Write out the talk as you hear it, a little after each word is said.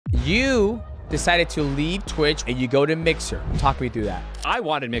you decided to leave Twitch and you go to Mixer. Talk me through that. I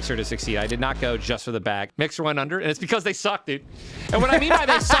wanted Mixer to succeed. I did not go just for the bag. Mixer went under, and it's because they suck, dude. And what I mean by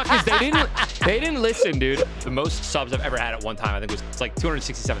they suck is they didn't listen, dude. The most subs I've ever had at one time, I think, was like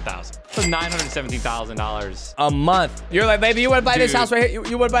 267,000. It was $917,000 a month. You're like, baby, you want to buy this house right here?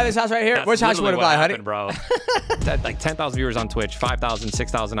 You want to buy this house right here? Which house you want to buy, honey? Bro. Like 10,000 viewers on Twitch, 5,000,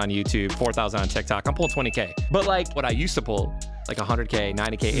 6,000 on YouTube, 4,000 on TikTok. I'm pulling 20K. But like what I used to pull, like 100K,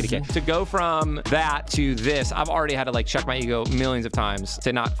 90K, 80K. To go from that to this, I've already had to like check my ego millions of times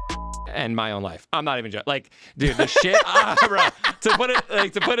to not end my own life. I'm not even joking. Like, dude, the shit, bro, to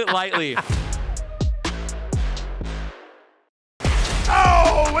put it lightly.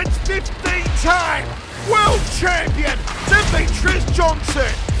 Oh, it's 15-time world champion Demetrious Johnson.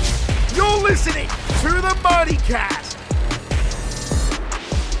 You're listening to the Mighty Cast.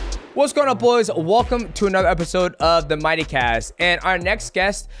 What's going on, boys? Welcome to another episode of the Mighty Cast. And our next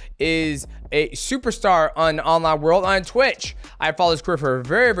guest is a superstar on the online world on Twitch. I followed his career for a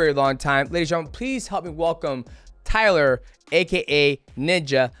very, very long time. Ladies and gentlemen, please help me welcome Tyler, aka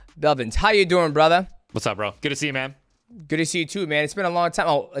Ninja Blevins. How you doing, brother? What's up, bro? Good to see you, man. Good to see you too, man. It's been a long time.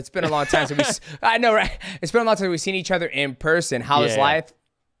 Oh, it's been a long time since we. I know, right? It's been a long time since we've seen each other in person. How is life?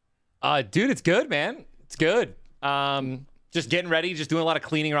 Dude, it's good, man. It's good. Just getting ready, just doing a lot of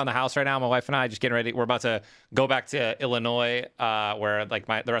cleaning around the house right now. My wife and I just getting ready. We're about to go back to Illinois, where like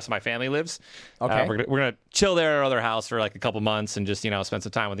the rest of my family lives. Okay. We're gonna chill there at our other house for like a couple months and just spend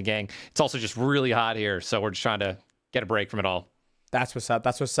some time with the gang. It's also just really hot here, so we're just trying to get a break from it all. That's what's up.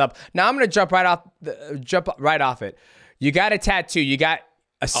 That's what's up. Now I'm gonna jump right off it. You got a tattoo. You got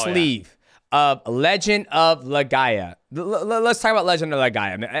a sleeve of Legend of Legaia. Let's talk about Legend of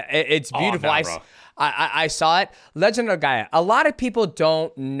Legaia. I mean, it's beautiful. Oh, no, bro. I saw it. Legend of Legaia. A lot of people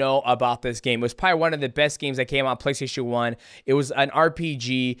don't know about this game. It was probably one of the best games that came out on PlayStation 1. It was an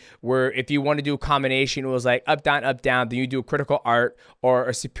RPG where if you want to do a combination, it was like up, down, then you do a critical art or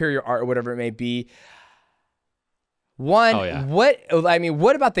a superior art or whatever it may be. What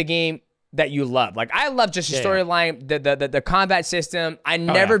about the game that you love? Like, I love just the storyline, the combat system. I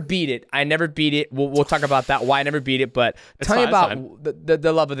never beat it. We'll talk about that, why I never beat it, but tell me about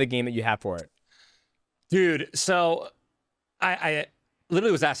the love of the game that you have for it. Dude, so I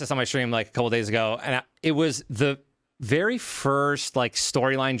literally was asked this on my stream like a couple days ago, and it was the very first like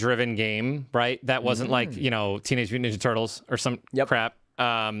storyline driven game, right? That wasn't like, Teenage Mutant Ninja Turtles or some crap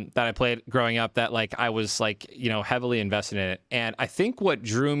that I played growing up that like I was like, heavily invested in it. And I think what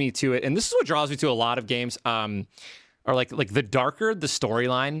drew me to it, and this is what draws me to a lot of games, are like the darker the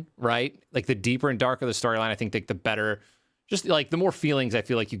storyline, right? Like the deeper and darker the storyline, I think the better, just like the more feelings I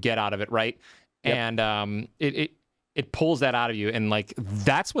feel like you get out of it, right? Yep. And it pulls that out of you, and like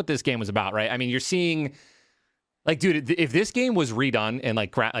that's what this game was about, right? I mean, you're seeing, like, dude, if this game was redone in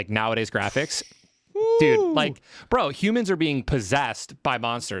like nowadays graphics, dude, like, bro, humans are being possessed by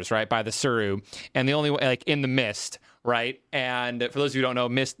monsters, right? By the Suru, and the only way, like, in the mist, right? And for those of you who don't know,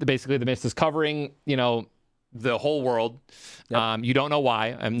 basically the mist is covering, the whole world. Yep. You don't know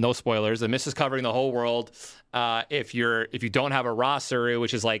why. No spoilers. The mist is covering the whole world. If you don't have a raw Suru,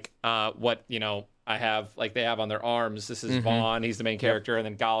 which is like what I have, like they have on their arms. This is Vaughn. He's the main character, and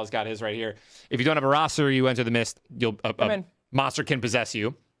then Gala's got his right here. If you don't have a raw Suru, you enter the mist. A monster can possess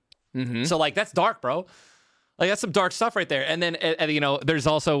you. So like that's dark, bro. Like that's some dark stuff right there. And then there's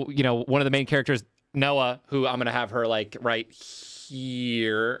also one of the main characters, Noah, who I'm gonna have her like right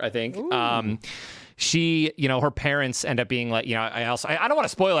here, I think. Ooh. She, her parents end up being like, I don't want to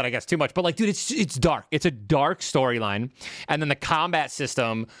spoil it, I guess, too much, but like, dude, it's dark. It's a dark storyline. And then the combat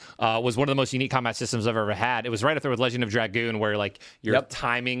system was one of the most unique combat systems I've ever had. It was right up there with Legend of Dragoon, where like you're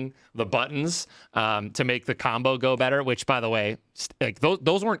timing the buttons to make the combo go better, which, by the way, like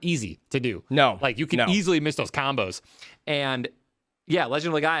those weren't easy to do. No. Like you can easily miss those combos. And yeah,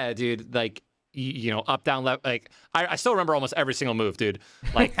 Legend of Legaia, dude, like, up, down, left. Like I still remember almost every single move, dude.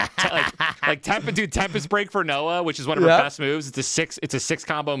 Like like Tempest Break for Noah, which is one of her best moves. It's a six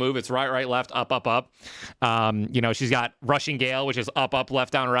combo move. It's right, left, up. She's got Rushing Gale, which is up,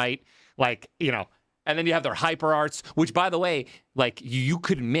 left, down, right. Like, and then you have their hyper arts, which, by the way, like you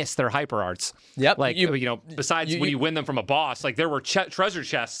could miss their hyper arts. Yep. Like besides when you win them from a boss, like there were treasure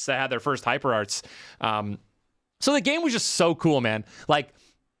chests that had their first hyper arts. So the game was just so cool, man. Like,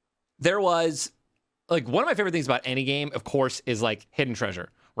 there was, like, one of my favorite things about any game, of course, is like hidden treasure,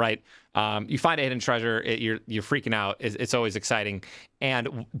 right? You find a hidden treasure, you're freaking out. It's always exciting.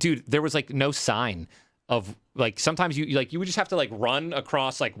 And dude, there was like no sign of, like, sometimes you would just have to like run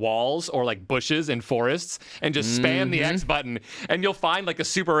across like walls or like bushes in forests and just spam the X button, and you'll find like a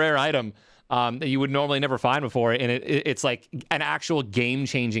super rare item. that you would normally never find before, and it's like an actual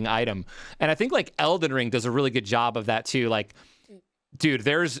game-changing item. And I think like Elden Ring does a really good job of that too. Like, dude,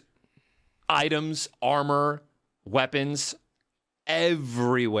 there's items, armor, weapons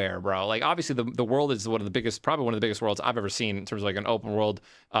everywhere, bro. Like, obviously the world is probably one of the biggest worlds I've ever seen in terms of like an open world,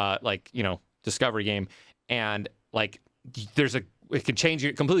 like, you know, discovery game. And like, it can change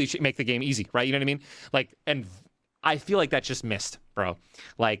it completely, make the game easy, right? You know what I mean? Like, and I feel like that's just missed, bro.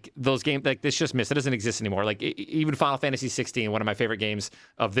 Like, those games, like, this just missed. It doesn't exist anymore. Like, even Final Fantasy 16, one of my favorite games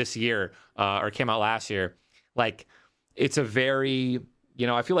of this year, or came out last year. Like, it's a very, you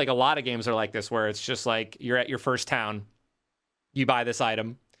know, I feel like a lot of games are like this, where it's just like, you're at your first town, you buy this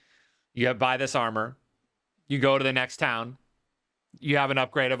item, you buy this armor, you go to the next town, you have an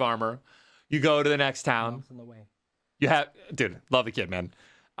upgrade of armor, you go to the next town. You have, dude, love the kid, man.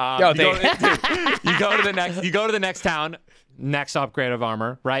 You go to the next town, next upgrade of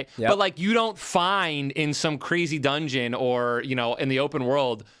armor, right? Yep. But like, you don't find in some crazy dungeon or, you know, in the open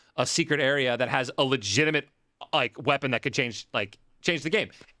world, a secret area that has a legitimate like weapon that could change the game.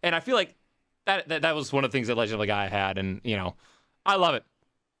 And I feel like that was one of the things that Legend of Legaia had, and you know, I love it.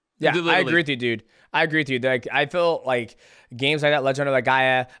 Yeah, I agree with you, dude. I agree with you. Like, I feel like games like that, Legend of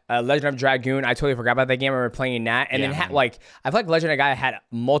Legaia, Legend of Dragoon, I totally forgot about that game. I remember playing that. And then, like, I feel like Legend of Legaia had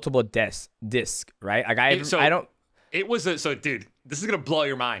multiple discs, right? Like, So, dude, this is going to blow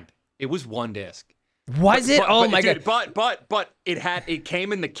your mind. It was one disc. Was it? Oh, my God. But it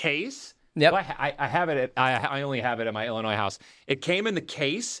came in the case. Yep. Well, I have it. I only have it at my Illinois house. It came in the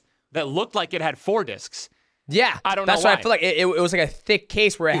case that looked like it had 4 discs. Yeah, I don't know. That's why I feel like it was like a thick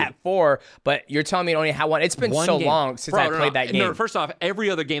case where it had 4, but you're telling me it only had 1. It's been so long since I played that game. No, first off, every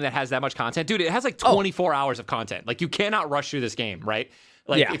other game that has that much content, dude, it has like 24 hours of content. Like, you cannot rush through this game, right?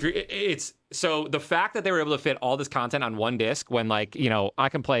 Like, so the fact that they were able to fit all this content on one disc, when, like, you know, I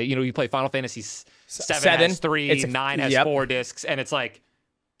can play, you know, you play Final Fantasy 7 has 3, 9 has 4 discs, and it's like,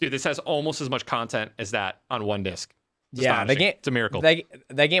 dude, this has almost as much content as that on one disc. It's a miracle.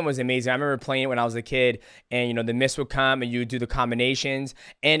 That game was amazing. I remember playing it when I was a kid, and you know, the mist would come and you would do the combinations,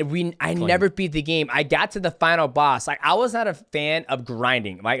 and I never beat the game. I got to the final boss. Like, I was not a fan of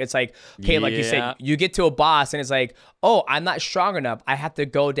grinding. Like, it's like, okay, like you said, you get to a boss and it's like, oh, I'm not strong enough. I have to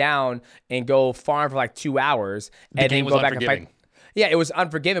go down and go farm for like 2 hours and then go back and fight. Yeah, it was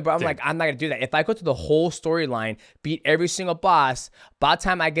unforgiving, but I'm like, I'm not going to do that. If I go through the whole storyline, beat every single boss, by the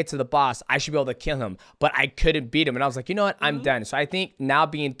time I get to the boss, I should be able to kill him. But I couldn't beat him. And I was like, you know what? I'm done. So I think now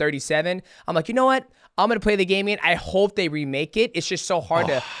being 37, I'm like, you know what? I'm going to play the game again. I hope they remake it. It's just so hard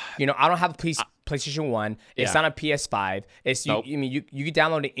to, you know, I don't have a PlayStation 1. It's not a PS5. It's I mean, you can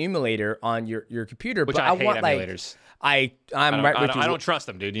download an emulator on your computer. Which but I hate emulators. I don't trust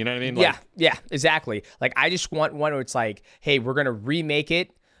them, dude. You know what I mean? Like, yeah, exactly. Like, I just want one where it's like, hey, we're gonna remake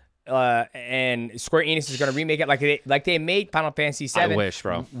it, and Square Enix is gonna remake it like they made Final Fantasy 7. I wish,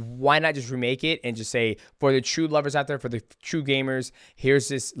 bro. Why not just remake it and just say, for the true lovers out there, for the true gamers, here's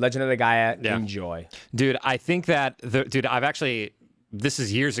this Legend of Legaia. Enjoy, dude. I think that I've actually. This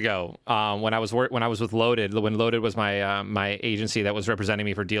is years ago when I was with Loaded, when Loaded was my agency that was representing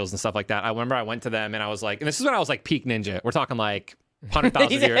me for deals and stuff like that. I remember I went to them and I was like, and this is when I was like peak ninja. We're talking like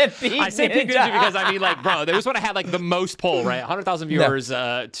 100,000 viewers. I say peak ninja because I mean, like, bro, that was when I had like the most pull, right? 100,000 viewers,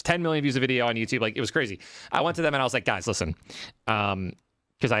 10 million views of video on YouTube. Like, it was crazy. I went to them and I was like, guys, listen,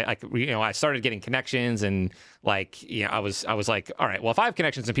 because I started getting connections, and like, you know, I was like, all right, well, if I have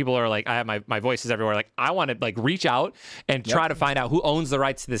connections and people are like, I have my voices everywhere, like, I want to like reach out and try to find out who owns the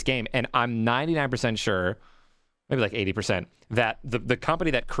rights to this game. And I'm 99% sure, maybe like 80%, that the company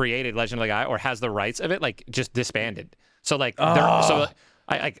that created Legend of Legaia or has the rights of it, like, just disbanded. So like,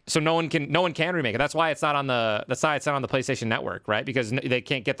 so no one can remake it. That's why it's not on the PlayStation Network, right? Because they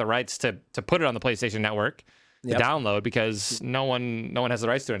can't get the rights to put it on the PlayStation Network. To download, because no one has the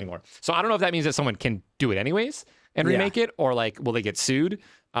rights to it anymore. So I don't know if that means that someone can do it anyways and remake it, or like, will they get sued?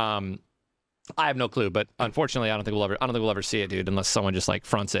 I have no clue, but unfortunately, I don't think we'll ever see it, dude, unless someone just like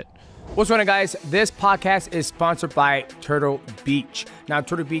fronts it. What's going on, guys? This podcast is sponsored by Turtle Beach. Now,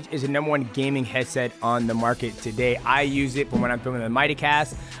 Turtle Beach is the #1 gaming headset on the market today. I use it for when I'm filming the Mighty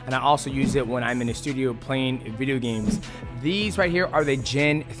Cast, and I also use it when I'm in the studio playing video games. These right here are the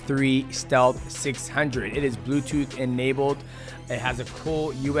Gen 3 Stealth 600. It is Bluetooth enabled. It has a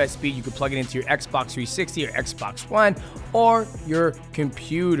cool USB. You can plug it into your Xbox 360 or Xbox One or your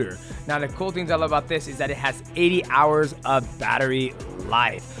computer. Now, the cool things I love about this is that it has 80 hours of battery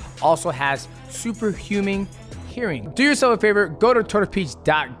life. Also has superhuman hearing. Do yourself a favor, go to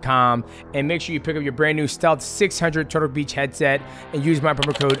turtlebeach.com and make sure you pick up your brand new Stealth 600 Turtle Beach headset and use my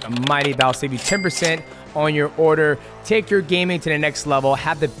promo code MIGHTY. That'll save you 10% on your order. Take your gaming to the next level.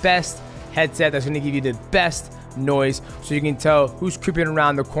 Have the best headset that's going to give you the best noise so you can tell who's creeping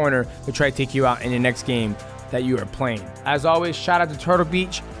around the corner to try to take you out in the next game that you are playing. As always, shout out to Turtle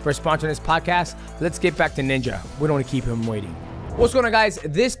Beach for sponsoring this podcast. Let's get back to Ninja. We don't want to keep him waiting. What's going on, guys?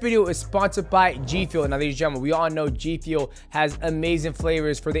 This video is sponsored by G Fuel. Now, ladies and gentlemen, we all know G Fuel has amazing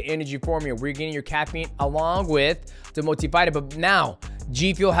flavors for the energy formula. We're getting your caffeine along with the multivitamin, but now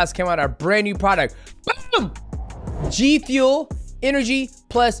G Fuel has come out a brand new product. Boom! G Fuel Energy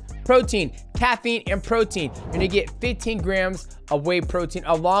Plus Protein, caffeine and protein. You're gonna get 15 grams of whey protein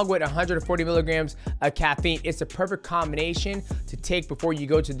along with 140 milligrams of caffeine. It's a perfect combination to take before you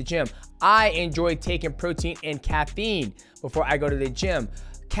go to the gym. I enjoy taking protein and caffeine before I go to the gym.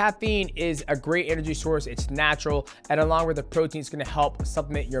 Caffeine is a great energy source. It's natural, and along with the protein, it's gonna help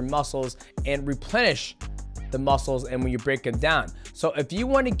supplement your muscles and replenish the muscles and when you break them down. So if you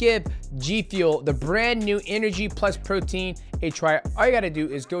want to give G Fuel, the brand new Energy Plus Protein, a try, all you got to do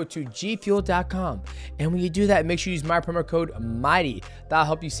is go to gfuel.com. And when you do that, make sure you use my promo code MIGHTY. That'll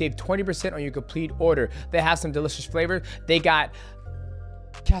help you save 20% on your complete order. They have some delicious flavors. They got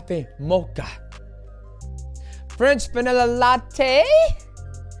cafe mocha, French vanilla latte,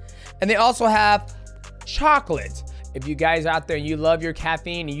 and they also have chocolate. If you guys out there and you love your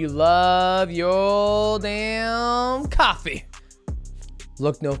caffeine and you love your damn coffee,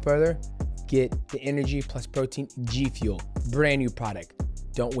 look no further. Get the Energy Plus Protein G Fuel. Brand new product.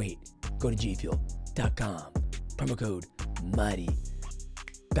 Don't wait. Go to gfuel.com. Promo code MIGHTY.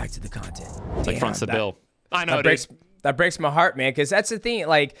 Back to the content. It's like fronts the bill. I know, That breaks my heart, man, because that's the thing.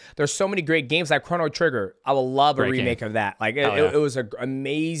 Like, there's so many great games like Chrono Trigger. I will love a remake of that. Like, it was an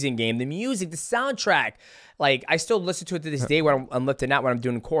amazing game. The music, the soundtrack. Like, I still listen to it to this day when I'm lifting out when I'm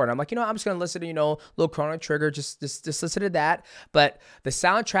doing core. And I'm like, I'm just going to listen to, little Chrono Trigger, just listen to that. But the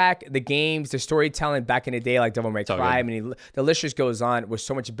soundtrack, the games, the storytelling back in the day, like Devil May Cry, I mean, the list just goes on, was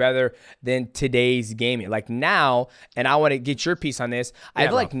so much better than today's gaming. Like now, and I want to get your piece on this, I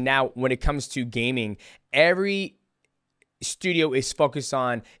feel like now when it comes to gaming, every studio is focused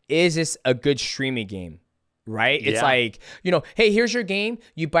on, is this a good streaming game? Right? It's like, hey, here's your game.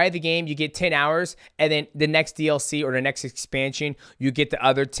 You buy the game, you get 10 hours, and then the next DLC or the next expansion, you get the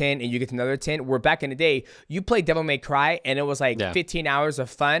other 10 and you get another 10. Where back in the day, you played Devil May Cry and it was like 15 hours of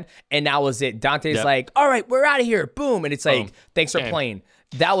fun, and that was it. Dante's like, all right, we're out of here. Boom. And it's like, thanks for playing.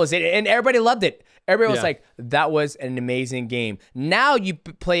 That was it. And everybody loved it. Everybody was like, that was an amazing game. Now you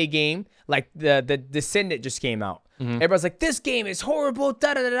play a game like the Descendant just came out. Everybody's like, this game is horrible.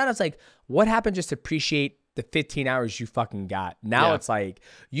 Da, da, da, da. It's like, what happened? Just appreciate the 15 hours you fucking got. Now it's like,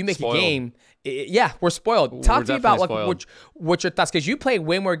 you make a game. We're spoiled. Talk to me about like what your thoughts, because you play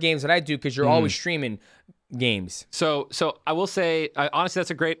way more games than I do because you're always streaming games. So I will say, honestly, that's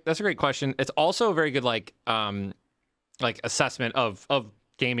a great question. It's also a very good like assessment of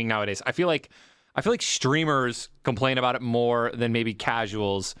gaming nowadays. I feel like streamers complain about it more than maybe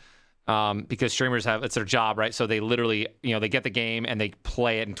casuals. Because streamers it's their job, right? So they literally, they get the game and they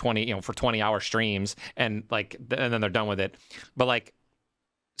play it in 20-hour streams and then they're done with it. But like,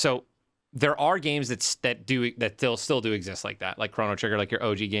 so there are games that still do exist like that, like Chrono Trigger, like your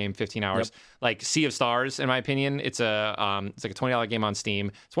OG game, 15 hours. Like Sea of Stars, in my opinion, it's like a $20 game on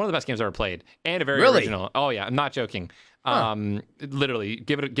Steam. It's one of the best games I've ever played, and a very original. Oh yeah, I'm not joking. Literally,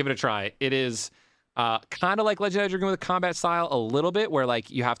 give it a try. It is. Kind of like Legend of Dragon with a combat style a little bit, where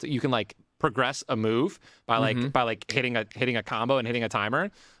like you can like progress a move by hitting a combo and hitting a timer.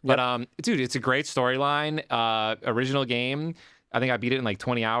 But dude, it's a great storyline, original game. I think I beat it in like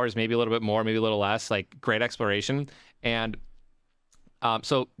 20 hours, maybe a little bit more, maybe a little less. Like great exploration. And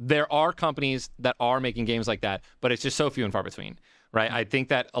so there are companies that are making games like that, but it's just so few and far between, right? I think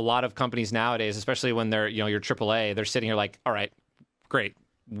that a lot of companies nowadays, especially when they're your AAA, they're sitting here like, all right, great.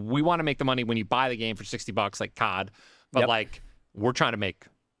 We want to make the money when you buy the game for $60 like COD, but like we're trying to make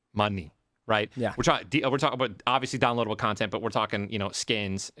money, right? Yeah. We're talking about obviously downloadable content, but we're talking,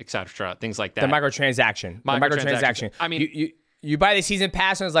 skins, etc., things like that. The microtransaction. I mean, you buy the season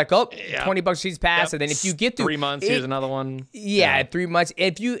pass and it's like, $20 season pass, and then if you get through 3 months, here's another one. 3 months.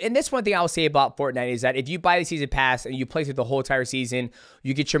 And this one thing I'll say about Fortnite is that if you buy the season pass and you play through the whole entire season,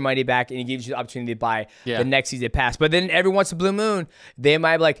 you get your money back and it gives you the opportunity to buy the next season pass. But then every once in a blue moon, they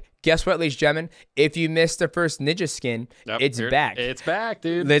might be like, guess what, ladies and gentlemen? If you missed the first Ninja skin, it's back. It's back,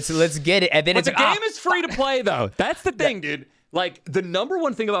 dude. Let's get it. And then but the game is free to play though. That's the thing, dude. Like the number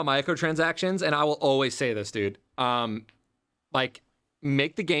one thing about microtransactions, and I will always say this, dude. Like,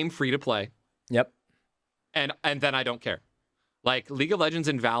 make the game free to play. Yep. And then I don't care. Like League of Legends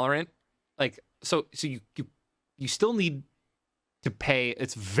and Valorant, like so you still need to pay.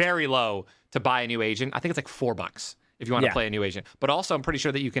 It's very low to buy a new agent. I think it's like $4. if you want to play a new agent. But also, I'm pretty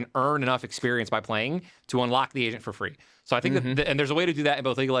sure that you can earn enough experience by playing to unlock the agent for free. So I think that, and there's a way to do that in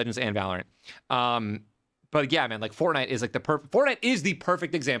both League of Legends and Valorant. But yeah, man, like Fortnite is like Fortnite is the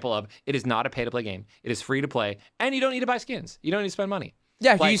perfect example of it is not a pay-to-play game. It is free to play, and you don't need to buy skins. You don't need to spend money.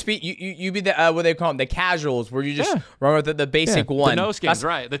 Yeah, like, you be the what they call them, the casuals, where you just run with the basic one. The no skins,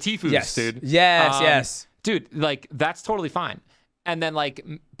 right? The Tifus, dude. Yes. Dude, like that's totally fine. And then like,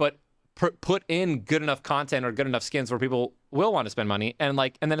 but put in good enough content or good enough skins where people will want to spend money, and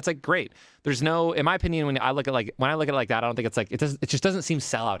then it's like great. There's no, in my opinion, when I look at it like that, I don't think it's like it just doesn't seem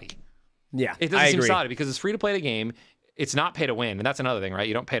sellouty. Yeah, it doesn't seem sellouty because it's free to play the game. It's not pay to win, and that's another thing, right?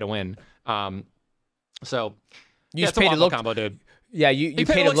 You don't pay to win. So you just pay to look combo, dude. Yeah, you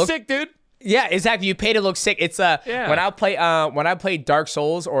pay to look sick, dude. Yeah, exactly. You pay to look sick. It's when I play Dark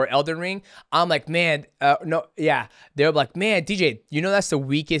Souls or Elden Ring, I'm like, man, they're like, man, DJ, you know that's the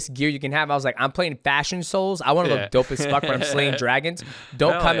weakest gear you can have. I was like, I'm playing Fashion Souls. I want to look dope as fuck when I'm slaying dragons.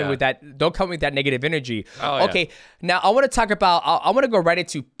 Don't come in with that. Don't come with that negative energy. Okay, now I want to talk about. I want to go right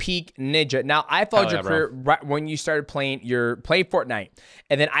into Peak Ninja. Now I followed your career right when you started playing Fortnite,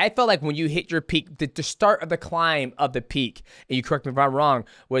 and then I felt like when you hit your peak, the start of the climb of the peak, and you correct me if I'm wrong,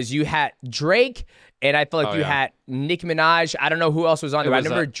 was you had Drake, and I felt like you had Nicki Minaj. I don't know who else was on there. I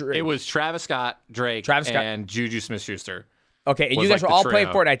remember Drake. It was Travis Scott, Drake, and Juju Smith-Schuster. Okay, and you guys were all playing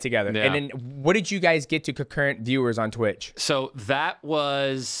Fortnite together. Yeah. And then what did you guys get to concurrent viewers on Twitch? So that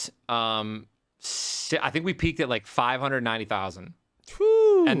was, I think we peaked at like 590,000.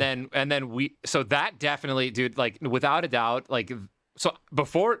 And then so that definitely, dude, like without a doubt, like, so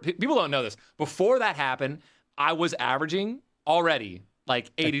before, people don't know this, before that happened, I was averaging already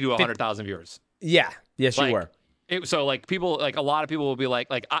like 80 to 100,000 viewers. Yeah. Yes, you were. So like people, like a lot of people will be like,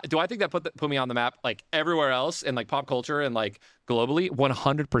 do I think that put me on the map like everywhere else in like pop culture and like globally?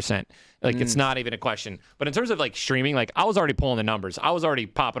 100%. Like it's not even a question. But in terms of like streaming, like I was already pulling the numbers. I was already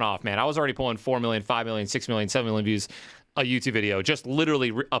popping off, man. I was already pulling 4 million, 5 million, 6 million, 7 million views a YouTube video, just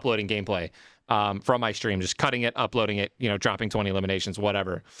literally uploading gameplay from my stream, just cutting it, uploading it, dropping 20 eliminations,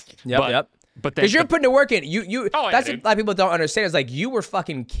 whatever. Yep. But because you're putting the work in, that's what a lot of people don't understand. Is like you were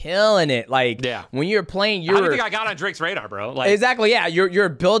fucking killing it. Like when you were playing, How do you think I got on Drake's radar, bro? Like, exactly, yeah. You're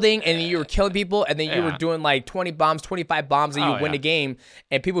building and you were killing people, and then you were doing like 20 bombs, 25 bombs, and you win the game.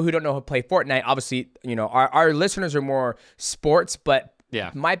 And people who don't know how to play Fortnite, obviously, our listeners are more sports, but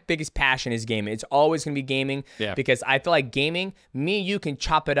my biggest passion is gaming. It's always gonna be gaming because I feel like gaming, me and you can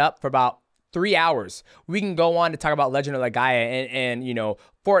chop it up for about 3 hours. We can go on to talk about Legend of Legaia and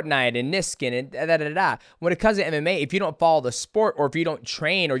Fortnite and Niskin and da-da-da-da. When it comes to MMA, if you don't follow the sport or if you don't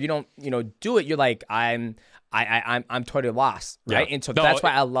train or you don't do it, you're like I'm totally lost, right? And so that's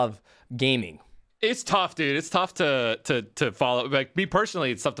why I love gaming. It's tough, dude. It's tough to follow. Like me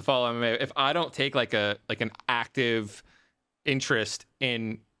personally, it's tough to follow MMA if I don't take like an active interest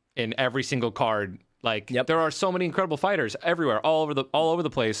in every single card. Like there are so many incredible fighters everywhere, all over the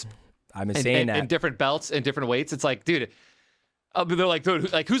place. I've been saying that. In different belts and different weights. It's like, dude, they're like, dude,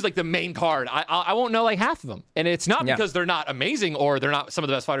 who's like the main card? I won't know like half of them. And it's not because they're not amazing or they're not some of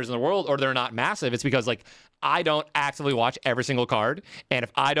the best fighters in the world or they're not massive. It's because like I don't actively watch every single card. And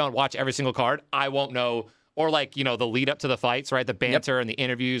if I don't watch every single card, I won't know. Or like, the lead up to the fights, right? The banter and the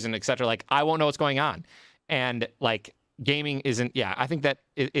interviews and et cetera. Like I won't know what's going on. And like gaming isn't, I think that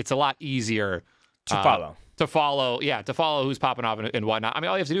it's a lot easier to follow. To follow who's popping off and whatnot. I mean,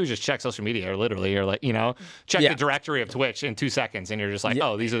 all you have to do is just check social media, or literally, or like, check the directory of Twitch in 2 seconds, and you're just like,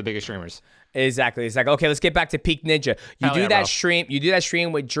 oh, these are the biggest streamers. Exactly. It's like, okay, let's get back to Peak Ninja. You do that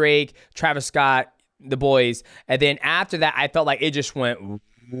stream with Drake, Travis Scott, the boys, and then after that, I felt like it just went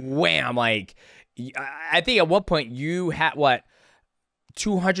wham. Like, I think at one point you had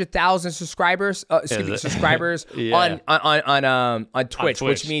 200,000 subscribers, on Twitch,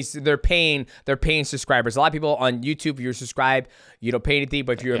 which means they're paying subscribers. A lot of people on YouTube, if you're subscribed, you don't pay anything,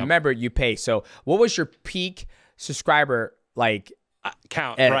 but if you're a member, you pay. So what was your peak subscriber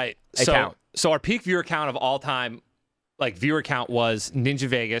count? Right. So our peak viewer count of all time, like viewer count, was Ninja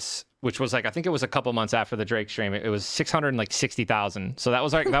Vegas, which was like, I think it was a couple months after the Drake stream. It was 660,000. So that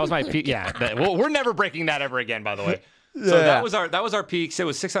was my peak. We're never breaking that ever again, by the way. So that was our peaks. It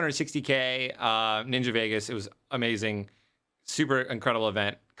was 660K, Ninja Vegas. It was amazing, super incredible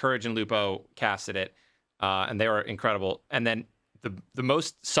event. Courage and Lupo casted it, and they were incredible. And then the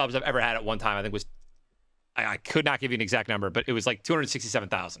most subs I've ever had at one time, I think, was I could not give you an exact number, but it was like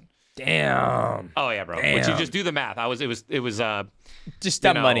 267,000. Damn. Oh yeah, bro. Which you just do the math. It was just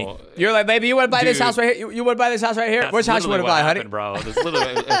dumb money. You're like, baby, you want to buy this house right here? You want to buy this house right here? Which house you want to buy, honey? Bro, there's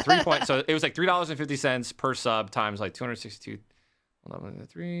literally a 3 point. So it was like $3.50 per sub times like 262.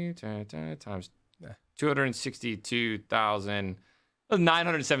 3 times $262,000,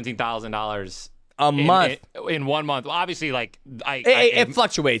 $917,000 a month in 1 month. Well, obviously, like it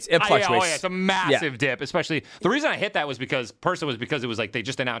fluctuates. It fluctuates. Oh yeah, it's a massive dip. Especially the reason I hit that was because it was like they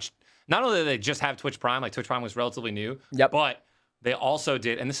just announced. Not only did they just have Twitch Prime, like Twitch Prime was relatively new. Yep. But they also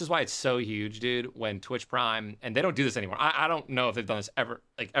did, and this is why it's so huge, dude. When Twitch Prime, and they don't do this anymore. I don't know if they've done this ever,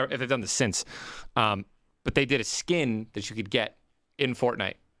 like if they've done this since. But they did a skin that you could get in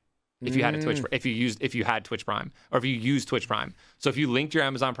Fortnite if you had a Twitch, if you had Twitch Prime, or if you used Twitch Prime. So if you linked your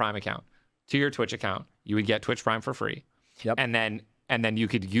Amazon Prime account to your Twitch account, you would get Twitch Prime for free. Yep. And then you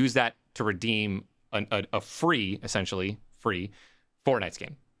could use that to redeem a free, essentially free Fortnite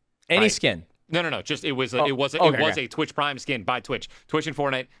skin. Any skin. No. Just it was a Twitch Prime skin by Twitch. Twitch and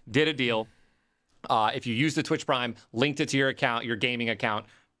Fortnite did a deal. If you use the Twitch Prime, linked it to your account, your gaming account,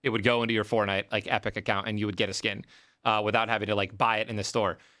 it would go into your Fortnite like Epic account, and you would get a skin without having to like buy it in the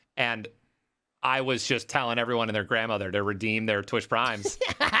store. And I was just telling everyone and their grandmother to redeem their Twitch Primes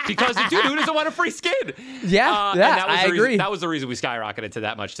because the dude who doesn't want a free skin. Yeah, I agree. That was the reason we skyrocketed to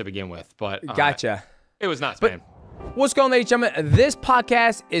that much to begin with. But gotcha. It was nuts, man. What's going on, ladies and gentlemen? This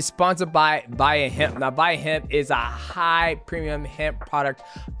podcast is sponsored by VIIA Hemp. Now, VIIA Hemp is a high premium hemp product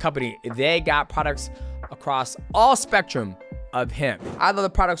company. They got products across all spectrum of hemp. I love the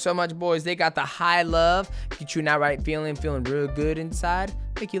product so much, boys. They got the high love, get you an outright feeling real good inside,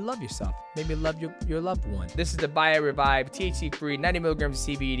 make you love yourself, maybe love your loved one. This is the VIIA Revive, THC free, 90 milligrams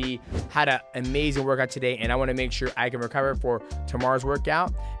of CBD. Had an amazing workout today, and I want to make sure I can recover for tomorrow's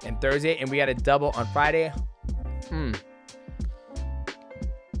workout and Thursday, and we got a double on Friday.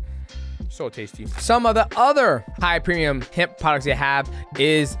 So tasty. Some of the other high premium hemp products they have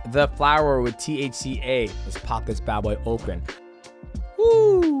is the flower with THCA. Let's pop this bad boy open.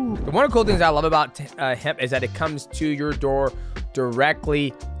 Woo! One of the cool things I love about hemp is that it comes to your door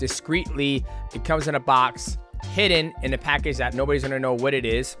directly, discreetly. It comes in a box, hidden in a package that nobody's gonna know what it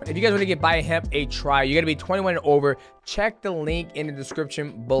is. If you guys want to give VIIA Hemp a try, you gotta be 21 and over. Check the link in the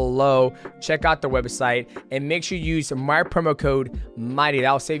description below. Check out the website and make sure you use my promo code MIGHTY.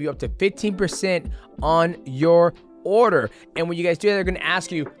 That'll save you up to 15% on your order. And when you guys do that, they're gonna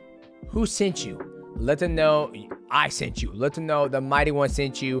ask you who sent you. Let them know I sent you. Let them know the Mighty One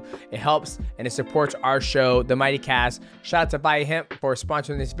sent you. It helps and it supports our show, the Mighty Cast. Shout out to VIIA Hemp for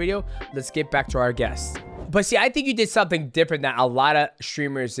sponsoring this video. Let's get back to our guests. But see, I think you did something different that a lot of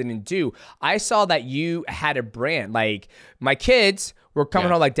streamers didn't do. I saw that you had a brand. Like, my kids were coming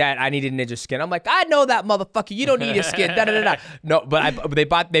home like, Dad, I need a ninja skin. I'm like, I know that, motherfucker. You don't need a skin. No, but they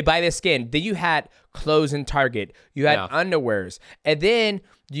buy this skin. Then you had clothes in Target. You had underwears. And then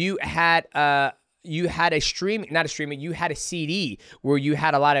you had you had you had a CD where you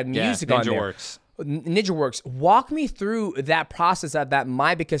had a lot of music on there. NinjaWorks. Walk me through that process of that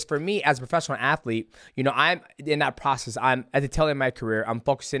mind, because for me as a professional athlete, you know, I'm in that process. I'm at the tail end of my career. I'm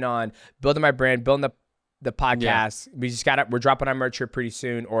focusing on building my brand, building the podcast. We're dropping our merch here pretty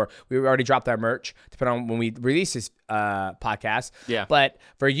soon, or we already dropped our merch, depending on when we release this podcast. Yeah. But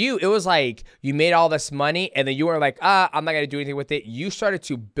for you, it was like you made all this money and then you were like, I'm not gonna do anything with it. You started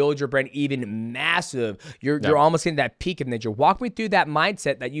to build your brand even massive. You're almost in that peak of Ninja. Walk me through that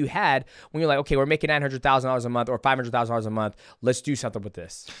mindset that you had when you're like, okay, we're making $900,000 a month or $500,000 a month. Let's do something with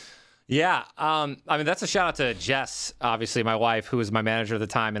this. Yeah, I mean, that's a shout out to Jess, obviously my wife, who was my manager at the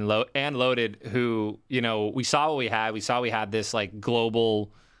time, and Loaded, who, you know, we saw what we had. We saw we had this like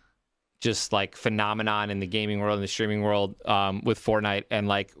global, just like phenomenon in the gaming world and the streaming world with Fortnite, and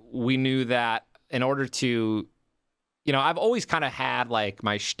like we knew that in order to, you know, I've always kind of had like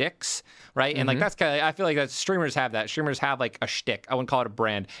my shticks, right? And like that's kind of, I feel like that streamers have that. Streamers have like a shtick. I wouldn't call it a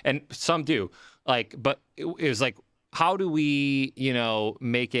brand, and some do. Like, but it was like, how do we, you know,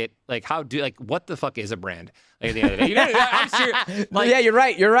 make it like, what the fuck is a brand? Like at the end of the day, you know, I'm serious. Like, yeah, you're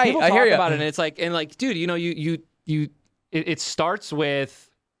right. People I hear you about it, and it's like, dude, you know, it starts with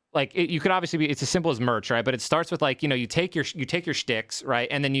like, you can obviously it's as simple as merch, right? But it starts with like, you know, you take your shticks, right?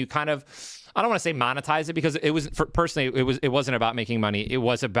 And then you kind of, I don't want to say monetize it, because it was personally, it wasn't about making money. It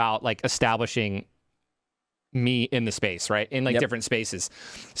was about like establishing me in the space, right? In like different spaces.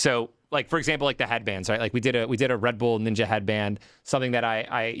 So like, for example, like the headbands, right? Like we did a Red Bull Ninja headband, something that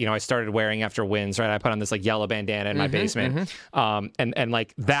I started wearing after wins, right? I put on this like yellow bandana in my basement. And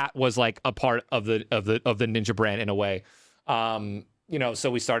like that was like a part of the Ninja brand in a way. You know, so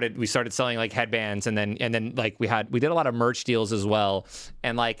we started selling like headbands, and then like we did a lot of merch deals as well.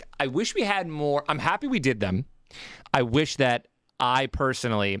 And like, I wish we had more. I'm happy we did them. I wish that I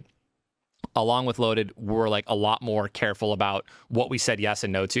personally, along with Loaded, were like a lot more careful about what we said yes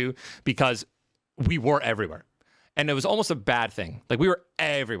and no to, because we were everywhere. and it was almost a bad thing. Like we were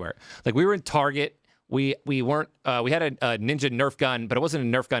everywhere. Like we were in Target. We weren't. We had a Ninja Nerf gun, but it wasn't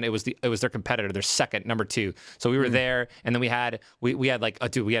a Nerf gun. It was their competitor, their second, number 2. So we were there, and then we had like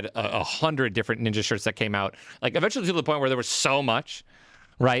 100 different Ninja shirts that came out. Like eventually to the point where there was so much,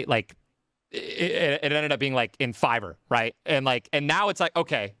 right? Like it ended up being like in Fiverr, right? And now it's like,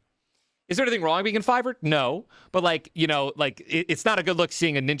 okay, is there anything wrong being in Fiverr? No, but like it's not a good look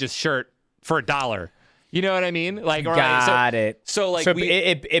seeing a Ninja shirt for $1. You know what I mean? Like, got it. So like,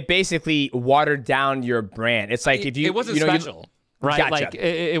 it basically watered down your brand. It's like if you, it wasn't special, right? Gotcha. Like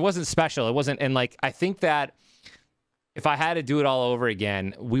it wasn't special. It wasn't, and like I think that if I had to do it all over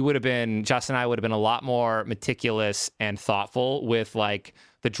again, Justin and I would have been a lot more meticulous and thoughtful with like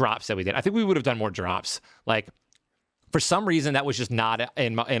the drops that we did. I think we would have done more drops. Like for some reason, that was just not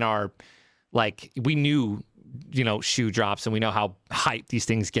in our, like we knew. Shoe drops, and we know how hype these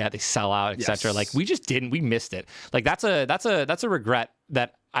things get. They sell out, etc. Yes. Like we just didn't. We missed it. Like that's a regret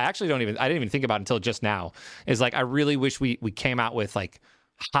that I actually didn't even think about until just now. Is like I really wish we came out with like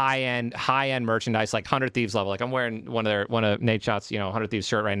high end merchandise, like 100 Thieves level. Like I'm wearing one of Nate Shot's 100 Thieves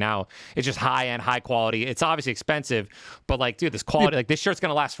shirt right now. It's just high end, high quality. It's obviously expensive, but like dude, this quality, like this shirt's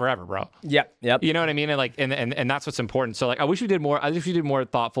gonna last forever, bro. Yep. You know what I mean? And like and that's what's important. So like I wish we did more. I wish we did more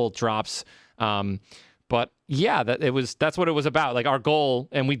thoughtful drops. But yeah, that's what it was about. Like our goal,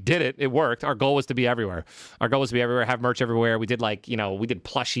 and we did it. It worked. Our goal was to be everywhere. Have merch everywhere. We did we did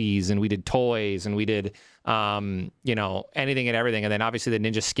plushies and we did toys and we did anything and everything. And then obviously the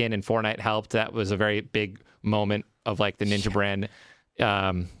Ninja skin in Fortnite helped. That was a very big moment of like the Ninja brand.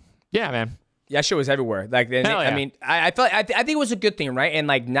 Yeah, man. Yeah, shit was everywhere. Like, I mean, I felt I think it was a good thing, right? And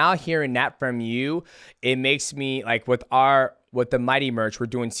like now hearing that from you, it makes me like with the Mighty merch, we're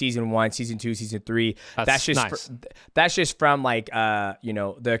doing season 1, season 2, season 3. That's just nice. That's just from like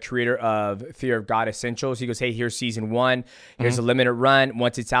the creator of Fear of God Essentials. He goes, hey, here's season 1. Here's a limited run.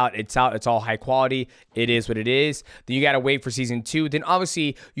 Once it's out. It's all high quality. It is what it is. Then you gotta wait for season 2. Then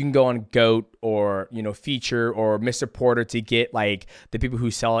obviously you can go on Goat or Feature or Mr. Porter to get like the people who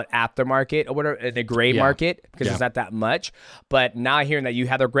sell it aftermarket or whatever, the gray market, because it's not that much. But now hearing that you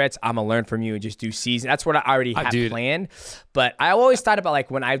have the regrets, I'm gonna learn from you and just do season. That's what I already had planned. But I always thought about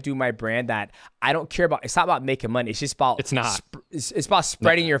like when I do my brand that I don't care about. It's not about making money. It's just about. It's not. It's about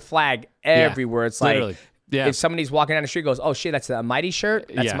spreading your flag everywhere. It's literally. Like if somebody's walking down the street, goes, "Oh shit, that's a Mighty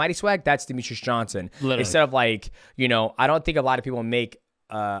shirt. That's a Mighty swag. That's Demetrious Johnson." Literally. Instead of like I don't think a lot of people make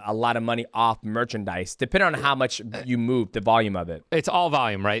a lot of money off merchandise, depending on how much you move, the volume of it. It's all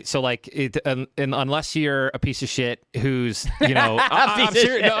volume, right? So like, and unless you're a piece of shit who's, I'm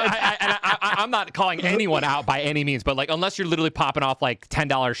serious. No, I'm not calling anyone out by any means, but like, unless you're literally popping off like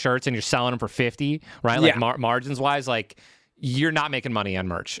 $10 shirts and you're selling them for 50, right? Like margins wise, like you're not making money on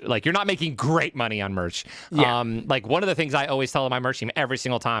merch. Like you're not making great money on merch. Yeah. Like one of the things I always tell my merch team every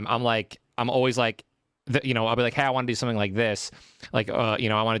single time, I'm always like, I'll be like, hey, I want to do something like this. Like, I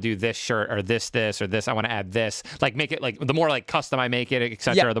want to do this shirt or this, or this. I want to add this. Like, make it like the more like custom I make it,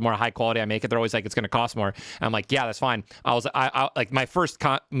 etc. The more high quality I make it. They're always like, it's going to cost more. And I'm like, yeah, that's fine. I like my first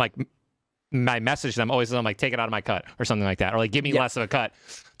my message to them always is I'm like, take it out of my cut or something like that, or like give me less of a cut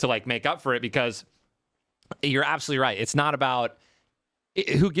to like make up for it, because you're absolutely right. It's not about.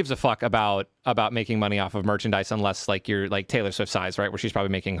 Who gives a fuck about making money off of merchandise unless like you're like Taylor Swift size, right? Where she's probably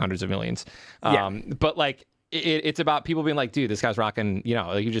making hundreds of millions. But like it's about people being like, dude, this guy's rocking,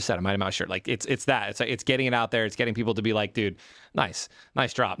 like you just said, a Mighty Mouse shirt. Like it's that. It's like it's getting it out there. It's getting people to be like, dude, nice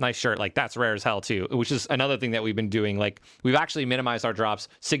drop, nice shirt. Like that's rare as hell too, which is another thing that we've been doing. Like we've actually minimized our drops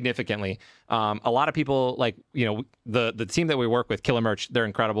significantly. A lot of people like, the team that we work with, Killer Merch, they're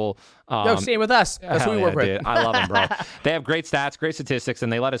incredible. Same with us. That's who we work with. Dude. I love them, bro. They have great stats, great statistics,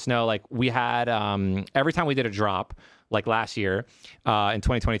 and they let us know, like we had, every time we did a drop, like last year, in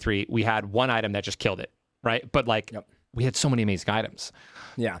 2023, we had one item that just killed it. Right. But like we had so many amazing items.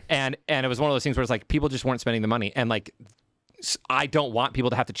 Yeah. And it was one of those things where it's like people just weren't spending the money. And like I don't want people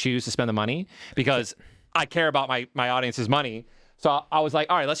to have to choose to spend the money because I care about my audience's money. So I was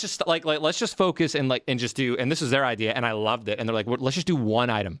like, all right, let's just let's just focus and just do, and this was their idea and I loved it. And they're like, well, let's just do one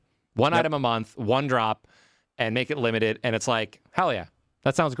item a month, one drop, and make it limited. And it's like, hell yeah.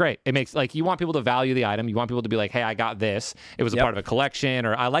 That sounds great. It makes like you want people to value the item. You want people to be like, hey, I got this. It was a part of a collection,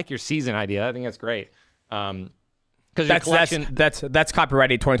 or I like your season idea. I think that's great. Because your collection. That's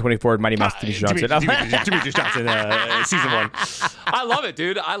copyrighted 2024 Mighty Mouse Demetrious Johnson. Demetrious Johnson, season 1. I love it,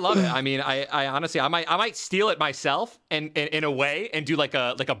 dude. I love it. I mean, I honestly, I might steal it myself and in a way and do like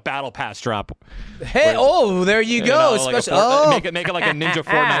a battle pass drop. Hey, there you go. Like make it like a Ninja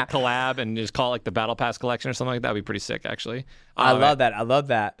Fortnite collab and just call it like the battle pass collection or something like that. Would be pretty sick, actually. I love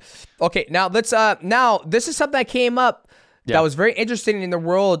that. Okay, now let's. Now this is something that came up that was very interesting in the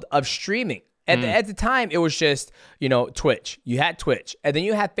world of streaming. At the time, it was just, Twitch. You had Twitch, and then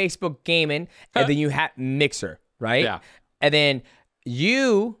you had Facebook Gaming, and then you had Mixer, right? Yeah. And then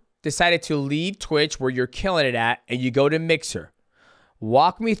you decided to leave Twitch, where you're killing it at, and you go to Mixer.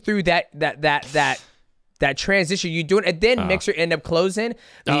 Walk me through that transition you doing, and then Mixer ended up closing,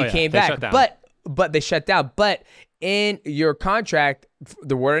 and you came back. But they shut down. But in your contract,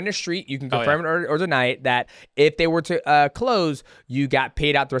 the word on the street, you can confirm it or deny it, that if they were to close, you got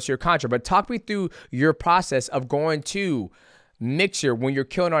paid out the rest of your contract. But talk me through your process of going to Mixer when you're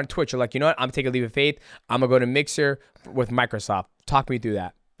killing on Twitch. You're like, you know what? I'm taking a leap of faith. I'm going to go to Mixer with Microsoft. Talk me through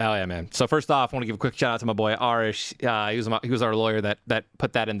that. Oh yeah, man. So first off, I want to give a quick shout out to my boy Arish. He was our lawyer that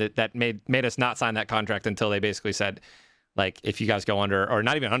put that in, that made us not sign that contract until they basically said, like, if you guys go under, or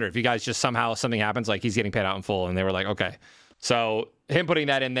not even under, if you guys just somehow something happens, like, he's getting paid out in full. And they were like, okay. So him putting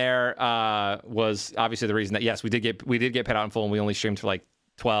that in there was obviously the reason that, yes, we did get paid out in full, and we only streamed for like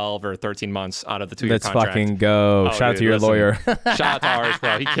 12 or 13 months out of the 2-year contract. Let's fucking go. Shout out to your lawyer. Shout out to ours,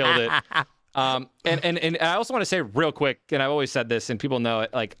 bro. He killed it. And I also want to say real quick, and I've always said this, and people know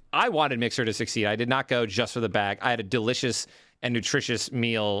it, like, I wanted Mixer to succeed. I did not go just for the bag. I had a delicious and nutritious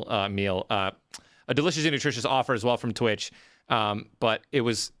a delicious and nutritious offer as well from Twitch. But it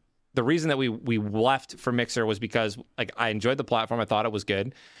was the reason that we left for Mixer was because, like, I enjoyed the platform. I thought it was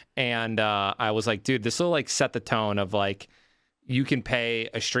good. And I was like, dude, this will, like, set the tone of, like, you can pay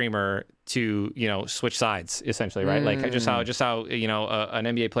a streamer to, switch sides, essentially, right? Like, just how an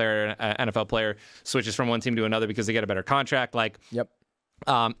NBA player, an NFL player switches from one team to another because they get a better contract. Like,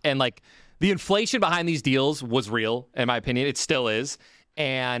 and, like, the inflation behind these deals was real, in my opinion. It still is.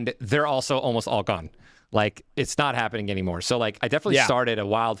 And they're also almost all gone. Like, it's not happening anymore. So, like, I definitely started a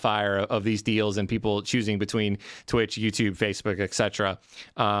wildfire of these deals and people choosing between Twitch, YouTube, Facebook, etc.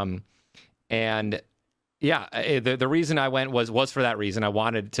 And yeah, the reason I went was for that reason. I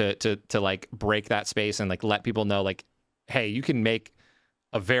wanted to like break that space and, like, let people know, like, hey, you can make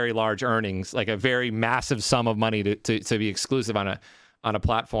a very large earnings, like a very massive sum of money to be exclusive on a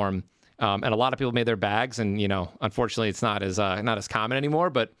platform. And a lot of people made their bags, and, unfortunately, it's not as common anymore.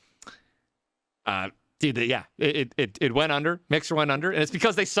 But dude, it went under. Mixer went under, and it's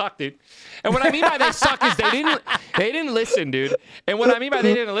because they suck, dude. And what I mean by they suck is they didn't listen, dude. And what I mean by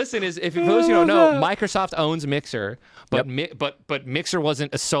they didn't listen is, if for those who don't know, Microsoft owns Mixer, but but Mixer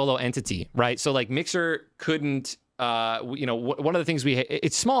wasn't a solo entity, right? So, like, Mixer couldn't. One of the things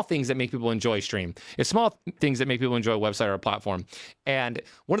it's small things that make people enjoy stream. It's small things that make people enjoy a website or a platform. And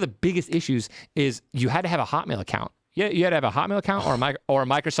one of the biggest issues is you had to have a Hotmail account. Yeah, you had to have a Hotmail account or a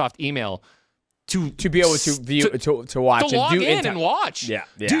Microsoft email to be able to view, to watch, to log in and watch. Yeah,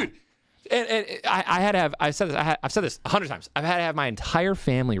 dude. And I had to have. I've said this 100 times. I've had to have my entire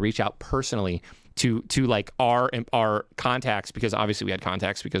family reach out personally to like our contacts, because obviously we had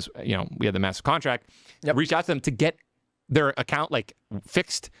contacts because we had the massive contract. Reach out to them to get their account, like,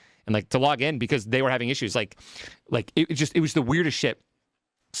 fixed and, like, to log in, because they were having issues. Like it was the weirdest shit.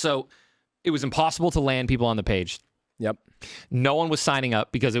 So it was impossible to land people on the page. Yep. No one was signing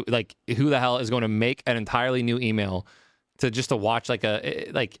up because who the hell is going to make an entirely new email to watch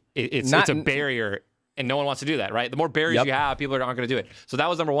it's a barrier, and no one wants to do that, right? The more barriers you have, people aren't going to do it. So that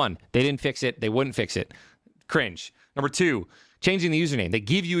was number one. They didn't fix it. They wouldn't fix it. Cringe. Number two, changing the username. They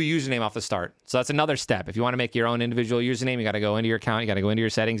give you a username off the start. So that's another step. If you want to make your own individual username, you got to go into your account. You got to go into your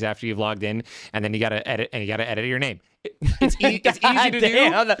settings after you've logged in, and then you got to edit your name. It's easy to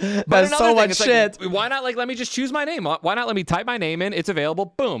do. That's so much shit. Like, why not, like, let me just choose my name? Why not let me type my name in? It's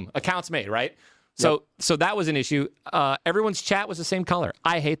available. Boom. Account's made, right? So that was an issue. Everyone's chat was the same color.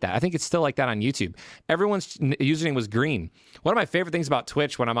 I hate that. I think it's still like that on YouTube. Everyone's username was green. One of my favorite things about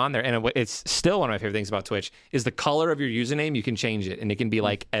Twitch when I'm on there, and it's still one of my favorite things about Twitch, is the color of your username. You can change it, and it can be,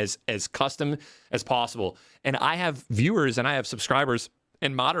 like, as custom as possible. And I have viewers and I have subscribers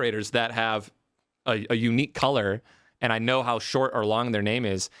and moderators that have a unique color, and I know how short or long their name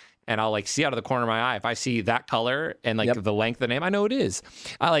is. And I'll, like, see out of the corner of my eye, if I see that color and, like, the length of the name, I know it is.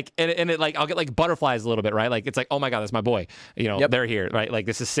 I like, and it, like, I'll get, like, butterflies a little bit, right? Like, it's like, oh my God, that's my boy. They're here, right? Like,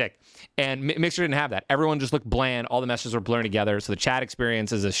 this is sick. And Mixer didn't have that. Everyone just looked bland. All the messages were blurring together. So the chat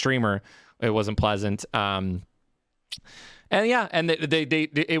experience as a streamer, it wasn't pleasant. And yeah, and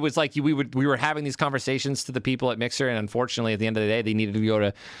it was like we were having these conversations to the people at Mixer, and unfortunately, at the end of the day, they needed to go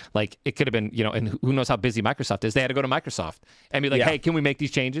to, like, it could have been, you know, and who knows how busy Microsoft is. They had to go to Microsoft and be like, hey, can we make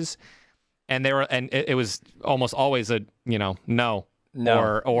these changes? And it was almost always a, you know, no.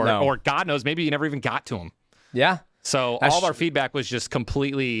 Or God knows, maybe you never even got to them. Yeah. So all of our feedback was just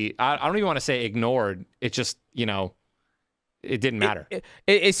completely, I don't even want to say ignored. It just, you know, it didn't matter.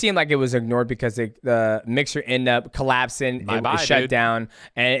 It seemed like it was ignored because the Mixer ended up collapsing. It shut down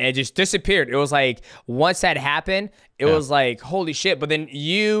and it just disappeared. It was like once that happened, it was like, holy shit. But then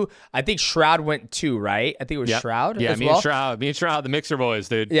I think Shroud went too, right? I think it was Shroud. Yeah, as me well. and Shroud, the Mixer boys,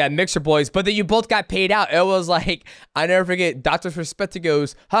 dude. Yeah, Mixer boys. But then you both got paid out. It was like, I never forget, Dr. Perspective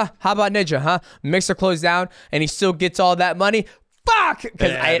goes, how about Ninja, huh? Mixer closed down and he still gets all that money. Fuck!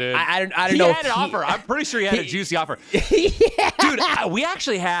 Because I don't know. He had an offer. I'm pretty sure he had a juicy offer. Yeah. Dude, we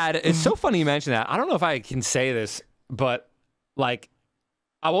actually had, it's so funny you mentioned that. I don't know if I can say this, but like,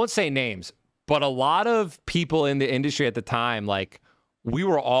 I won't say names, but a lot of people in the industry at the time, like, we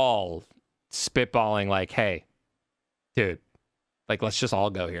were all spitballing like, hey, dude, like, let's just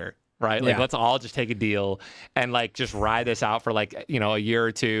all go here. Right? Like, let's all just take a deal and like just ride this out for like, you know, a year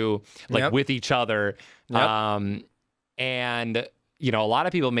or two, like with each other. And you know, a lot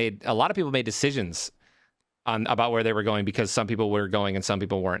of people made decisions about where they were going because some people were going and some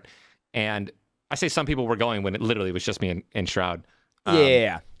people weren't. And I say some people were going when it literally was just me and Shroud.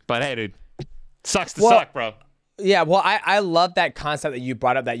 But hey, dude, sucks to suck, bro. Yeah, well, I love that concept that you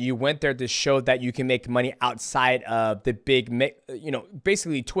brought up, that you went there to show that you can make money outside of the big, you know,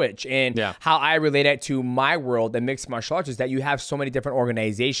 basically Twitch. And how I relate it to my world, the mixed martial arts, is that you have so many different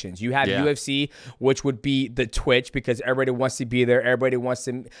organizations. You have UFC, which would be the Twitch, because everybody wants to be there. Everybody wants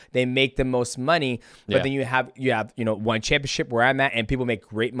to, they make the most money. But then you have, you know, One Championship where I'm at, and people make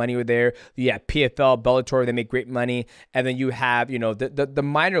great money over there. You have PFL, Bellator, they make great money. And then you have, you know, the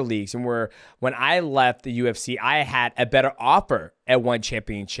minor leagues. And when I left the UFC, I had a better offer at One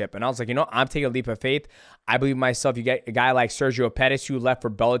Championship. And I was like, you know, I'm taking a leap of faith. I believe myself. You get a guy like Sergio Pettis who left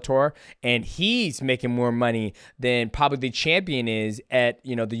for Bellator, and he's making more money than probably the champion is at,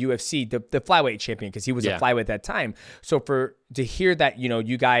 you know, the UFC, the flyweight champion, because he was a flyweight at that time. So to hear that, you know,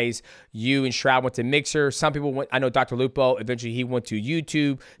 you and Shroud went to Mixer. Some people went, I know Dr. Lupo, eventually he went to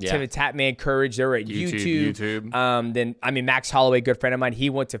YouTube. Tim and Tapman Courage, they were at YouTube. Then, I mean, Max Holloway, good friend of mine,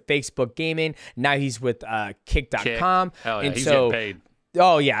 he went to Facebook Gaming. Now he's with Kick.com. Hell yeah, and he's so, getting paid.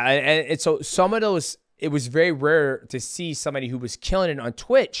 Oh, yeah. And so some of those, it was very rare to see somebody who was killing it on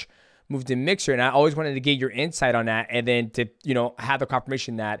Twitch move to Mixer. And I always wanted to get your insight on that, and then to, you know, have the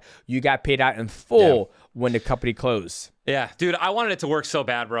confirmation that you got paid out in full when the company closed. Yeah, dude, I wanted it to work so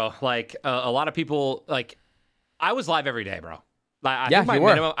bad, bro. Like, a lot of people, like, I was live every day, bro. Like,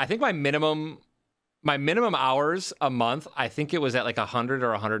 I think my minimum hours a month, I think it was at like 100 or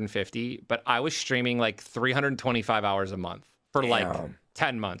 150, but I was streaming like 325 hours a month for like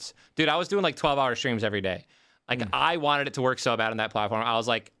 10 months. Dude, I was doing like 12-hour streams every day. Like, I wanted it to work so bad on that platform. I was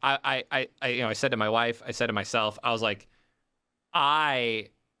like, I you know, I said to my wife, I said to myself, I was like,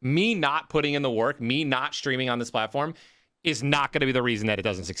 me not putting in the work, me not streaming on this platform is not going to be the reason that it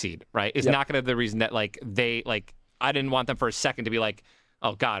doesn't succeed, right? It's not going to be the reason that, like, I didn't want them for a second to be like,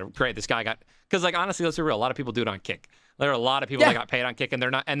 oh God, great, this guy got, because, like, honestly, let's be real, a lot of people do it on Kick. There are a lot of people that got paid on Kick, and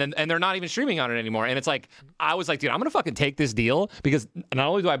they're not, and they're not even streaming on it anymore. And it's like, I was like, dude, I'm gonna fucking take this deal, because not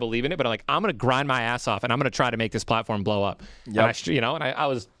only do I believe in it, but I'm gonna grind my ass off, and I'm gonna try to make this platform blow up. And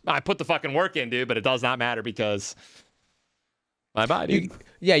I put the fucking work in, dude, but it does not matter because bye, dude.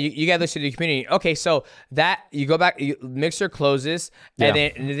 You gotta listen to the community. Okay, so that you go back, Mixer closes, and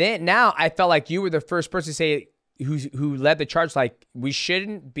then now I felt like you were the first person to say who led the charge, like, we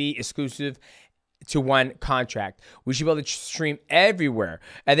shouldn't be exclusive to one contract. We should be able to stream everywhere.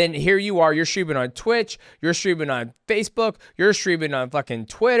 And then here you are, you're streaming on Twitch, you're streaming on Facebook, you're streaming on fucking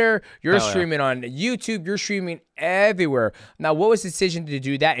Twitter, you're streaming on YouTube, you're streaming everywhere. Now, what was the decision to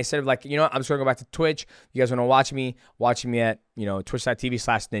do that instead of, like, you know what, I'm just gonna go back to Twitch. You guys wanna watch me at, you know,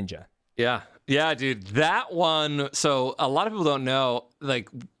 twitch.tv/ninja. Yeah, dude, that one. So a lot of people don't know, like,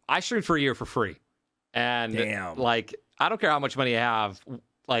 I streamed for a year for free. And like, I don't care how much money I have,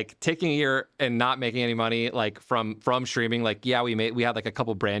 like, taking a year and not making any money, like, from streaming, like, we had like a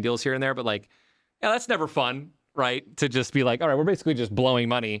couple brand deals here and there, but, like, that's never fun, right? To just be like, all right, we're basically just blowing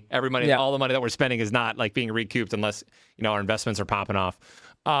money. Every money, all the money that we're spending is not, like, being recouped unless, you know, our investments are popping off.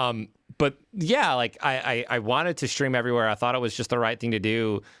 But yeah, like, I wanted to stream everywhere. I thought it was just the right thing to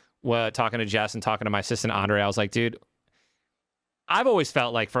do. Talking to Jess and talking to my assistant Andre, I was like, dude, I've always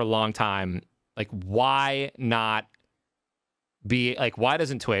felt like for a long time, like, why not be like, why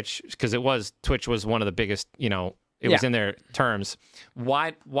doesn't Twitch, because Twitch was one of the biggest, you know, It was in their terms.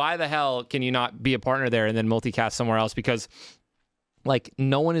 Why the hell can you not be a partner there and then multicast somewhere else? Because like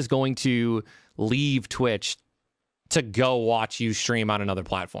no one is going to leave Twitch to go watch you stream on another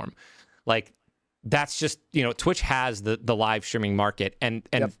platform. Like that's just, you know, Twitch has the live streaming market and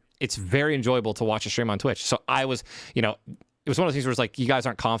it's very enjoyable to watch a stream on Twitch. So I was, you know, it was one of those things where it's like, you guys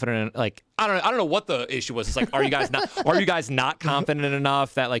aren't confident in, like, I don't know what the issue was. It's like, are you guys not confident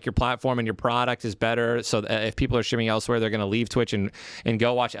enough that like your platform and your product is better? So that if people are streaming elsewhere, they're going to leave Twitch and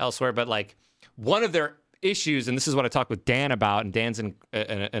go watch elsewhere. But like one of their issues, and this is what I talked with Dan about, and Dan's an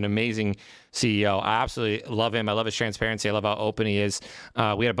amazing CEO. I absolutely love him. I love his transparency. I love how open he is.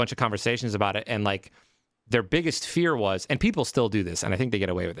 We had a bunch of conversations about it, and like their biggest fear was, and people still do this, and I think they get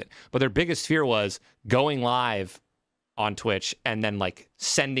away with it, but their biggest fear was going live on Twitch and then like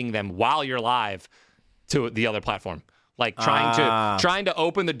sending them while you're live to the other platform. Like trying to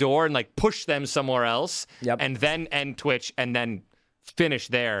open the door and like push them somewhere else and then end Twitch and then finish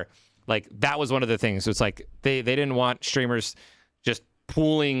there. Like that was one of the things. So it's like they didn't want streamers just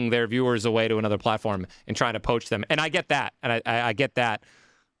pulling their viewers away to another platform and trying to poach them. And I get that. And I get that.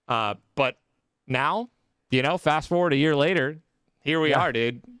 But now, you know, fast forward a year later, here we are,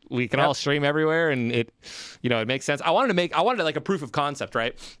 dude. We can all stream everywhere, and it makes sense. I wanted like a proof of concept,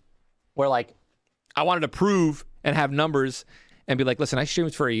 right? Where like I wanted to prove and have numbers and be like, listen, I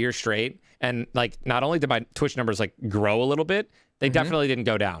streamed for a year straight, and like not only did my Twitch numbers like grow a little bit, they definitely didn't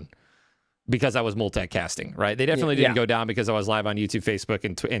go down because I was multicasting, right? They definitely didn't go down because I was live on YouTube, Facebook,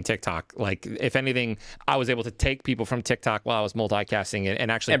 and TikTok. Like if anything, I was able to take people from TikTok while I was multicasting and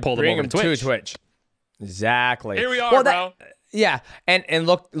actually pull them over to Twitch. Exactly. Here we are, bro. Yeah, and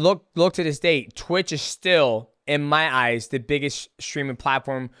look to this day, Twitch is still, in my eyes, the biggest streaming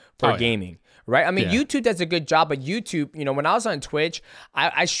platform for gaming, right? I mean, YouTube does a good job, but YouTube, you know, when I was on Twitch,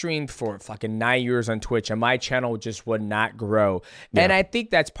 I streamed for fucking 9 years on Twitch, and my channel just would not grow. And I think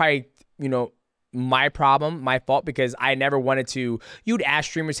that's probably, you know, my problem, my fault, because I never wanted to. You'd ask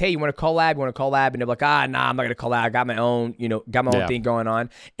streamers, hey, you want to collab? You want to collab? And they're like, nah, I'm not going to collab. I got my own, own thing going on.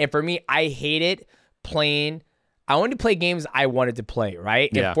 And for me, I hated playing. I wanted to play games I wanted to play, right?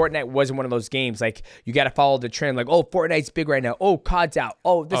 And Fortnite wasn't one of those games. Like, you got to follow the trend. Like, oh, Fortnite's big right now. Oh, COD's out.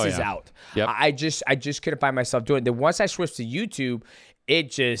 Oh, this is out. Yep. I just couldn't find myself doing it. Then once I switched to YouTube,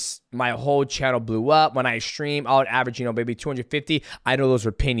 my whole channel blew up. When I stream, I would average, maybe 250. I know those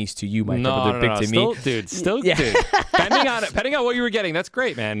were pennies to you, Mike. No, they're big to me. Dude. Depending on what you were getting, that's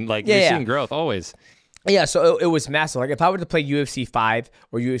great, man. Like, you're seeing growth always. Yeah, so it was massive. Like, if I were to play UFC 5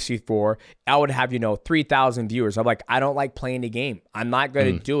 or UFC 4, I would have, 3,000 viewers. I'm like, I don't like playing the game. I'm not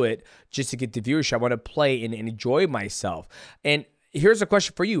going to do it just to get the viewership. I want to play and enjoy myself. And here's a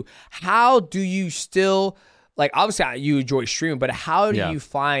question for you. How do you still, like, obviously you enjoy streaming, but how do you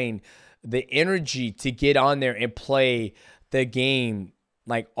find the energy to get on there and play the game,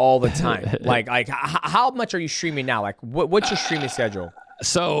 like, all the time? like how much are you streaming now? Like, what's your streaming schedule?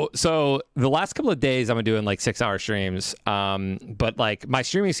 So the last couple of days I've been doing like 6-hour streams. But like my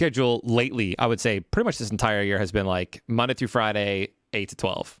streaming schedule lately, I would say pretty much this entire year has been like Monday through Friday, 8 to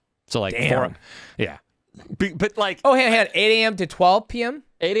 12. So like 4. Yeah. But like, oh, hang on, 8 a.m. to 12 p.m.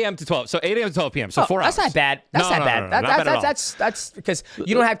 8 a.m. to 12. So 8 a.m. to 12 p.m. So 4 hours. That's not bad. That's not bad. That's because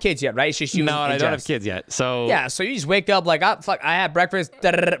you don't have kids yet, right? It's just you. No, I don't have kids yet. So yeah, so you just wake up like, I had breakfast,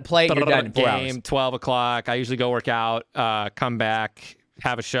 play, you're done in 4 hours. 12 o'clock. I usually go work out, come back,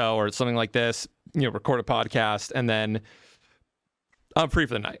 have a show or something like this, record a podcast, and then I'm free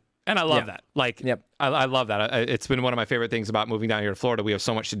for the night. And I love that. Like, I love that. It's been one of my favorite things about moving down here to Florida. We have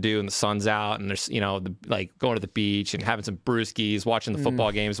so much to do, and the sun's out, and there's, like going to the beach and having some brewskis, watching the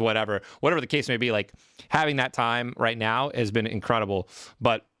football games, whatever the case may be. Like, having that time right now has been incredible.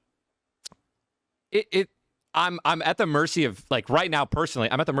 But I'm at the mercy of, like, right now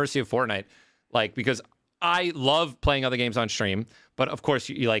personally, I'm at the mercy of Fortnite, like, because I love playing other games on stream, but of course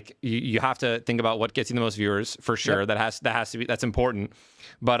you have to think about what gets you the most viewers for sure. That's important.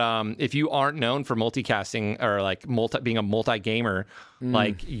 But if you aren't known for multicasting or like being a multi-gamer,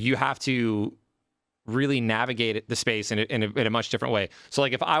 like you have to really navigate the space in a much different way. So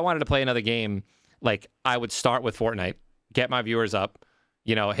like if I wanted to play another game, like I would start with Fortnite, get my viewers up,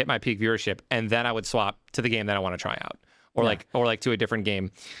 hit my peak viewership, and then I would swap to the game that I want to try out, or like to a different game.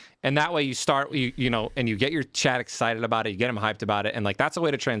 And that way you start, and you get your chat excited about it, you get them hyped about it, and like that's a way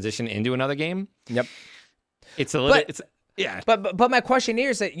to transition into another game. Yep. It's a little, But my question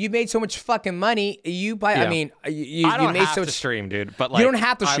here is that you made so much fucking money. I mean, you I don't made have so to much stream, dude. But like, you don't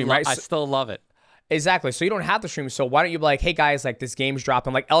have to stream, right? I still love it. Exactly. So you don't have to stream. So why don't you be like, hey guys, like this game's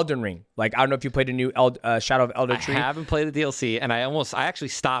dropping, like Elden Ring. Like I don't know if you played a new Shadow of Elder Tree. I haven't played the DLC, and I actually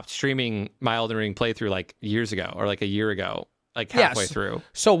stopped streaming my Elden Ring playthrough like years ago, or like a year ago, like halfway through.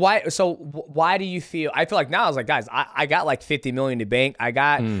 So why do you feel? I feel like now I was like, guys, I got like 50 million to bank. I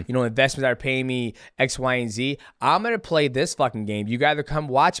got investments that are paying me X, Y, and Z. I'm gonna play this fucking game. You guys either come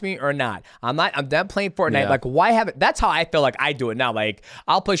watch me or not. I'm done playing Fortnite. Like why haven't? That's how I feel like I do it now. Like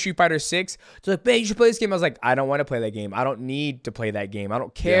I'll play Street Fighter 6. They're like, man, you should play this game. I was like, I don't want to play that game. I don't need to play that game. I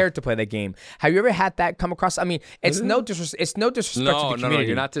don't care to play that game. Have you ever had that come across? I mean, it's no disrespect. It's no disrespect to the community. No,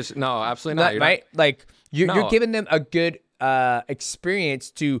 you're not. No, absolutely not. Right? Like you're giving them a good experience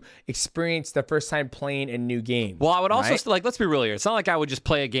to experience the first time playing a new game. Well, I would also like, let's be real here. It's not like I would just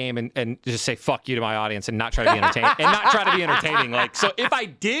play a game and just say fuck you to my audience and not try to be entertaining. Like, so if I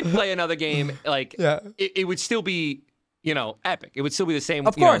did play another game, like it would still be, epic. It would still be the same,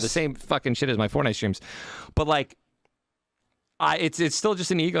 the same fucking shit as my Fortnite streams. But like, it's still just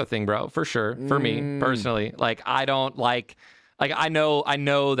an ego thing, bro, for sure. For me personally, like I don't like. Like I know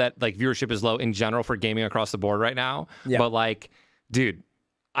that like viewership is low in general for gaming across the board right now. Yeah. But like, dude,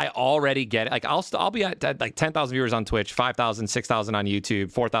 I already get it. Like I'll be at like 10,000 viewers on Twitch, 5,000, 6,000 on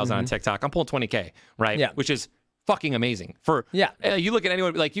YouTube, 4,000 on TikTok. I'm pulling 20K, right? Yeah. Which is fucking amazing. You look at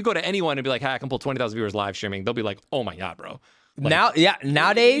anyone, like you go to anyone and be like, hey, I can pull 20,000 viewers live streaming. They'll be like, oh my God, bro. Like,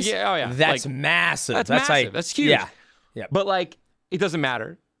 nowadays, like, that's massive. That's massive. Like, that's huge. Yeah. But like, it doesn't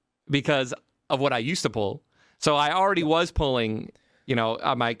matter because of what I used to pull. So I already was pulling,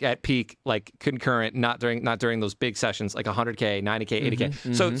 at peak, like concurrent, not during those big sessions, like 100K, 90K,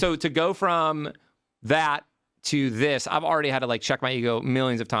 80K. So to go from that to this, I've already had to like check my ego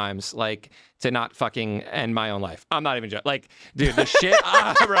millions of times, like to not fucking end my own life. I'm not even joking. Like, dude, the shit,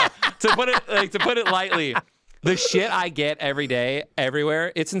 bro, to put it lightly, the shit I get every day,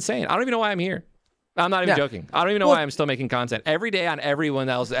 everywhere, it's insane. I don't even know why I'm here. I'm not even joking. I don't even know why I'm still making content. Every day on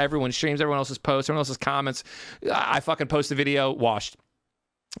everyone's streams, everyone else's posts, everyone else's comments. I fucking post a video, washed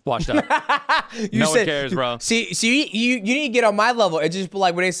up. No one cares, bro. See, you need to get on my level. It's just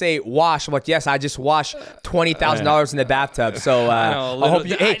like when they say wash, I'm like, yes, I just washed $20,000 in the bathtub. So I hope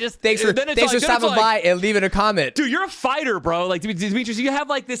you. Hey, thanks for stopping by and leaving a comment. Dude, you're a fighter, bro. Like Demetrious, you have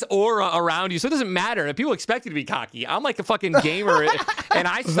like this aura around you, so it doesn't matter if people expect you to be cocky. I'm like a fucking gamer, and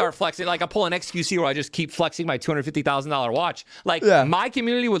I start flexing. Like I pull an XQC where I just keep flexing my $250,000 watch. Like my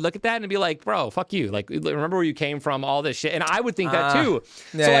community would look at that and be like, bro, fuck you. Like remember where you came from, all this shit, and I would think that too.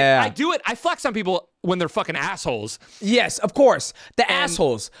 So I do it. I flex on people when they're fucking assholes. Yes, of course,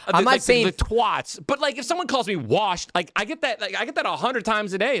 assholes. I'm not saying the twats, but like if someone calls me washed, like I get that. Like I get that 100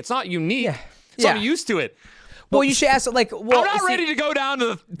 times a day. It's not unique. So I'm used to it. Well, you should ask. Like, I'm not ready to go down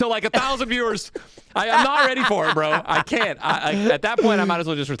to like 1,000 viewers. I'm not ready for it, bro. I can't. At that point, I might as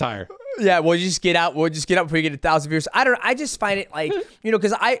well just retire. Yeah, we'll just get out. We'll just get out before you get 1,000 viewers. I just find it like,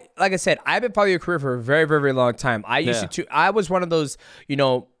 because like I said, I've been following your career for a very, very, very long time. I was one of those,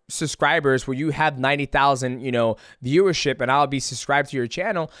 subscribers where you have 90,000, viewership, and I'll be subscribed to your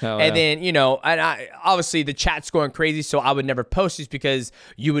channel. Then, and obviously the chat's going crazy, so I would never post this because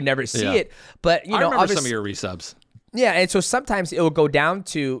you would never see it. But, I remember some of your resubs. Yeah, and so sometimes it will go down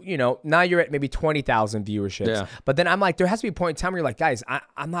to, now you're at maybe 20,000 viewerships. Yeah. But then I'm like, there has to be a point in time where you're like, guys,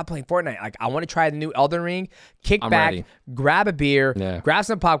 I'm not playing Fortnite. Like, I want to try the new Elden Ring, kick back, ready. Grab a beer, grab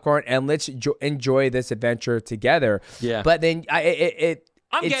some popcorn, and let's enjoy this adventure together. Yeah. But then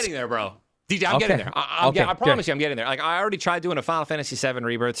I'm getting there, bro. DJ, I'm getting there. I promise you I'm getting there. Like, I already tried doing a Final Fantasy VII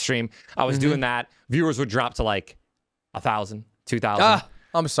Rebirth stream. I was doing that. Viewers would drop to like 1,000, 2,000.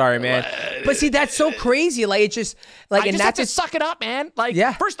 I'm sorry, man. But see, that's so crazy. Like, it's just like, and that's just suck it up, man. Like,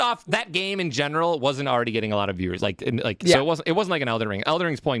 first off, that game in general wasn't already getting a lot of viewers. So it wasn't like an Elden Ring. Elden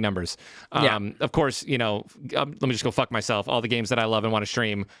Ring's pulling numbers. Of course, let me just go fuck myself. All the games that I love and want to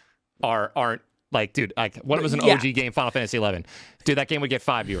stream aren't. Like, dude, like, what if it was an OG game, Final Fantasy 11? Dude, that game would get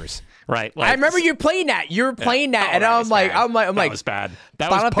 5 viewers, right? Like, I remember you playing that. You were playing that, and I'm like, that was bad.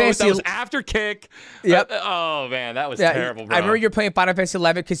 That was post. That was after kick. Yep. Oh man, that was terrible, bro. I remember you were playing Final Fantasy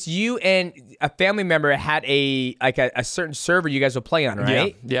 11 because you and a family member had a certain server you guys would play on,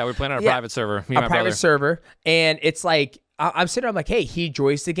 right? Yeah, we were playing on a private server. Me and my private brother. server, and it's like. I'm sitting there, I'm like, hey, he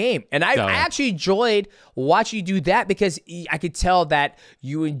enjoys the game. And I actually enjoyed watching you do that because I could tell that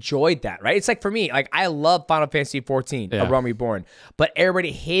you enjoyed that, right? It's like for me, like I love Final Fantasy 14, A Realm Reborn, but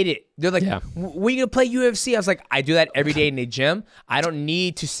everybody hated it. They're like, we gonna play UFC? I was like, I do that every day in the gym. I don't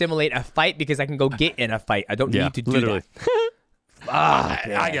need to simulate a fight because I can go get in a fight. I don't need to do that.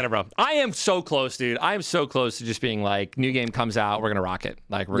 I get it, bro. I am so close, dude. I am so close to just being like, new game comes out, we're gonna rock it.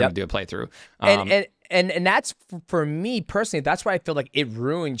 Like we're gonna do a playthrough. and that's for me personally. That's why I feel like it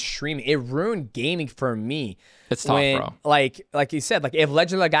ruined streaming. It ruined gaming for me. It's tough, bro. Like you said, like if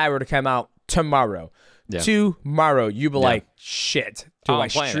Legend of Legaia were to come out tomorrow, you'd be like, shit. Do I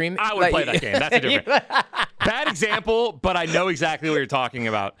stream? I would play that game. That's a different. Bad example, but I know exactly what you're talking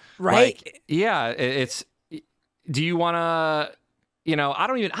about. Right? Like, yeah. It's. Do you want to? You know, I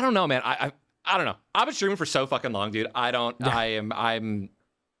don't know, man. I don't know. I've been streaming for so fucking long, dude. I'm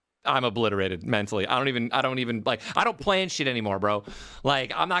obliterated mentally. I don't even like, I don't plan shit anymore, bro.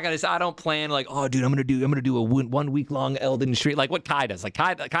 Like, I'm not gonna say, I don't plan like, oh dude, I'm gonna do a 1 week long Elden stream, like what Kai does. Like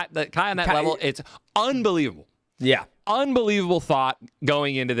Kai on that level, it's unbelievable. Yeah. Unbelievable thought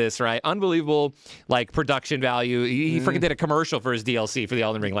going into this, right? Unbelievable like production value. He freaking did a commercial for his DLC for the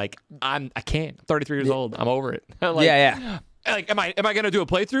Elden Ring. Like, I can't. I'm 33 years old. I'm over it. Like, yeah. Like, am I gonna do a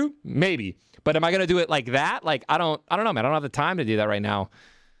playthrough? Maybe. But am I gonna do it like that? Like, I don't know, man. I don't have the time to do that right now.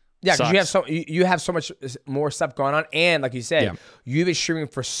 Yeah, because you have so much more stuff going on, and like you said, you've been streaming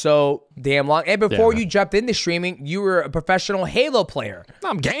for so damn long. And before you jumped into streaming, you were a professional Halo player.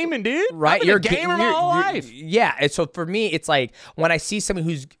 I'm gaming, dude. Right, you're a gamer my whole life. Yeah, and so for me, it's like when I see someone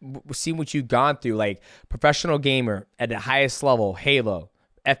who's seen what you've gone through, like professional gamer at the highest level, Halo.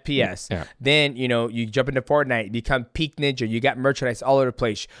 FPS. Then, you know, you jump into Fortnite, you become peak ninja, you got merchandise all over the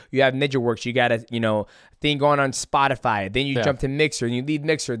place. You have Ninja Works, you got a, you know, thing going on Spotify. Then you jump to Mixer, and you leave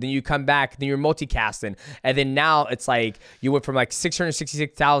Mixer, then you come back, then you're multicasting. And then now it's like you went from like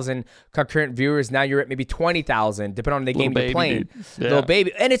 666,000 concurrent viewers, now you're at maybe 20,000, depending on the game you're playing. Little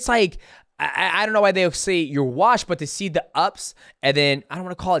baby. And it's like, I don't know why they'll say you're washed, but to see the ups and then I don't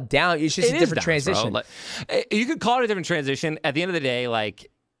want to call it down. It's just a different transition. Like, you could call it a different transition. At the end of the day, like,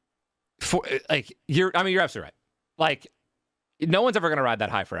 you're absolutely right. Like, no one's ever gonna ride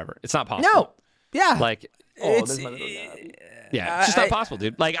that high forever. It's not possible. No. Yeah. Like, it's just not possible,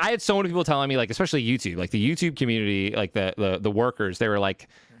 dude. Like, I had so many people telling me, like, especially YouTube, like the YouTube community, like the workers, they were like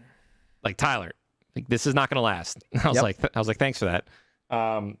Tyler, like this is not gonna last. I was like, thanks for that.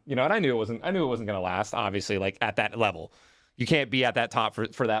 You know, and I knew it wasn't going to last, obviously, like at that level. You can't be at that top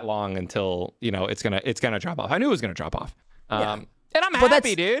for that long until, you know, it's going to drop off. I knew it was going to drop off. And I'm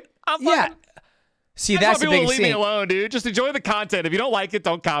happy, dude. See, that's the biggest leave me alone, dude. Just enjoy the content. If you don't like it,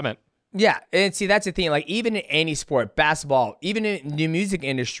 don't comment. Yeah, and see, that's the thing. Like, even in any sport, basketball, even in the music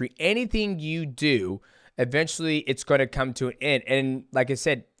industry, anything you do, eventually it's going to come to an end. And like I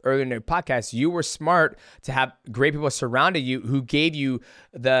said earlier in the podcast, you were smart to have great people surrounding you who gave you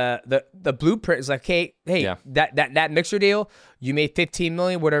the blueprint. It's like, hey, that Mixer deal, you made 15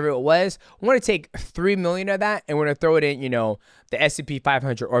 million, whatever it was. We're going to take 3 million of that and we're going to throw it in, you know, the S&P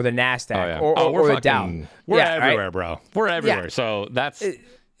 500 or the NASDAQ or the Dow. We're everywhere, bro. We're everywhere. So that's...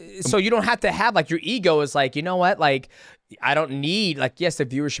 So you don't have to have, like, your ego is like, you know what, like, I don't need, like, yes, the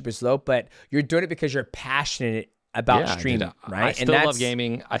viewership is low, but you're doing it because you're passionate about streaming, dude, right? I still love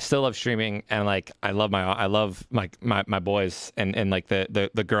gaming. I still love streaming, and like I love my boys and like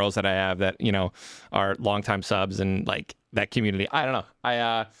the girls that I have that, you know, are longtime subs and like that community. I don't know.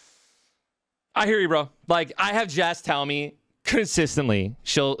 I hear you, bro. Like, I have Jess tell me consistently,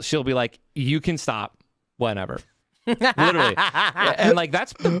 she'll be like, you can stop whenever. Literally. And like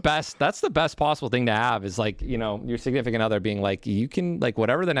that's the best possible thing to have is, like, you know, your significant other being like, you can, like,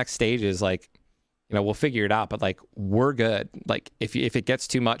 whatever the next stage is, like, you know, we'll figure it out, but like, we're good. Like, if it gets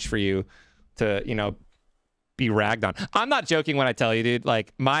too much for you to, you know, be ragged on. I'm not joking when I tell you, dude,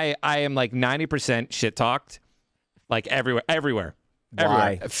 like I am like 90% shit talked, like everywhere.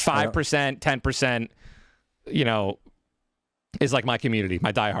 5%, 10%, you know, is like my community,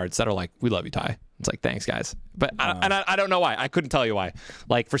 my diehards that are like, we love you, Ty. It's like, thanks, guys. But I don't know why. I couldn't tell you why.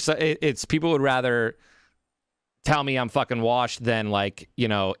 Like, it's people would rather tell me I'm fucking washed than, like, you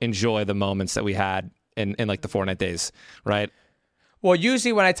know, enjoy the moments that we had in like the Fortnite days, right? Well,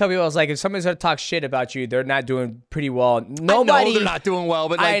 usually when I tell people, I was like, if somebody's gonna talk shit about you, they're not doing pretty well. Nobody, I know they're not doing well,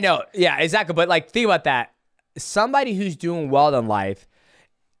 but like, I know, yeah, exactly. But like, think about that. Somebody who's doing well in life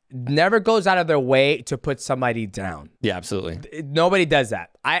never goes out of their way to put somebody down. Yeah, absolutely. Nobody does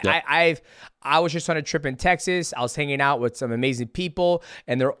that. I was just on a trip in Texas. I was hanging out with some amazing people,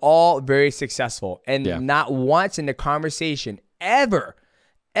 and they're all very successful. And not once in the conversation ever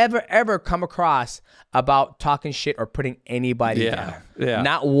come across about talking shit or putting anybody down. Yeah.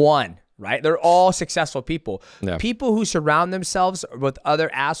 Not one. Right? They're all successful people. Yeah. People who surround themselves with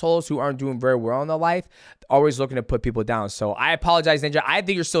other assholes who aren't doing very well in their life, always looking to put people down. So I apologize, Ninja. I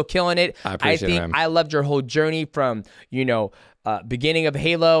think you're still killing it. I think I loved your whole journey from, you know, beginning of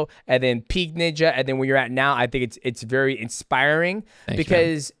Halo and then peak Ninja and then where you're at now. I think it's very inspiring. Thanks,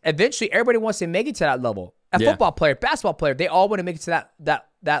 because eventually everybody wants to make it to that level. A football player, basketball player, they all want to make it to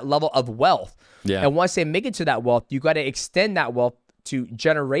that level of wealth. Yeah. And once they make it to that wealth, you got to extend that wealth to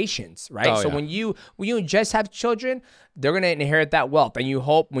generations, right? Oh, so yeah. when you just have children, they're gonna inherit that wealth, and you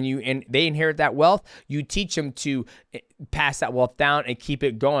hope when they inherit that wealth, you teach them to pass that wealth down and keep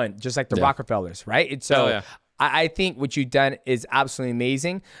it going, just like the Rockefellers, right? And so. Oh, yeah. I think what you've done is absolutely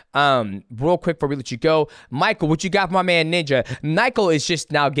amazing. Real quick before we let you go, Michael, what you got for my man Ninja? Michael is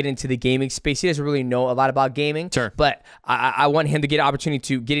just now getting into the gaming space. He doesn't really know a lot about gaming, Sure. but I want him to get an opportunity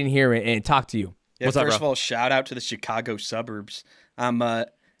to get in here and talk to you. Yeah, What's up, first bro? of all, shout out to the Chicago suburbs. I'm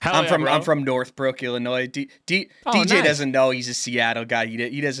Hell yeah, bro. from Northbrook, Illinois. DJ nice. doesn't know he's a Seattle guy.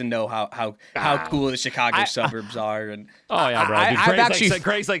 He doesn't know how cool the Chicago suburbs are. And Oh yeah, bro. Dude, I've actually-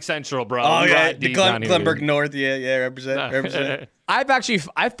 Grace Lake Central, bro. oh We yeah, ride the deep down here, Glenbrook dude. North. Yeah, represent.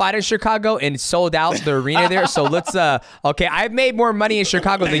 I fought in Chicago and sold out the arena there. So let's okay, I've made more money in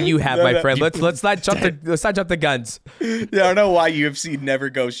Chicago than you have, my friend. Let's not jump the guns. Yeah, I don't know why UFC never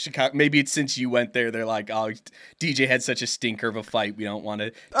goes Chicago. Maybe it's since you went there. They're like, oh, DJ had such a stinker of a fight. We don't want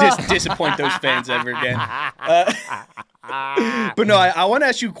to disappoint those fans ever again. But no, I want to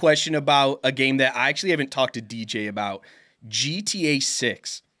ask you a question about a game that I actually haven't talked to DJ about. GTA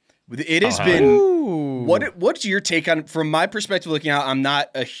 6. It has been. What's your take on? From my perspective, looking out, I'm not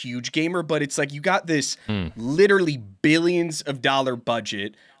a huge gamer, but it's like you got this literally billions of dollar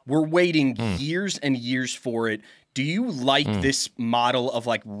budget. We're waiting years and years for it. Do you like this model of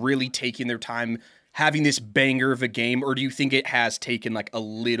like really taking their time, having this banger of a game, or do you think it has taken like a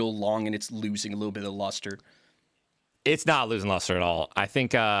little long and it's losing a little bit of luster? It's not losing luster at all. I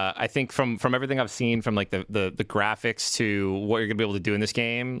think from everything I've seen, from like the graphics to what you're gonna be able to do in this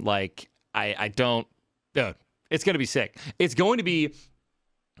game, like I don't. It's gonna be sick. It's going to be.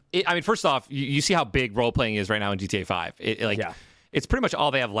 I mean, first off, you see how big role playing is right now in GTA 5. It's pretty much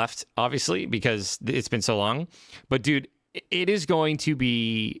all they have left, obviously, because it's been so long. But dude, it is going to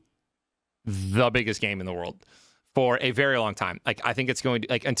be the biggest game in the world for a very long time. Like I think it's going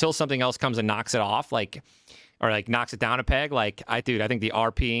to until something else comes and knocks it off, or knocks it down a peg. I think the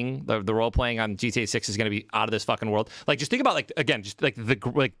RPing, the role playing on GTA 6 is going to be out of this fucking world. Like, just think about the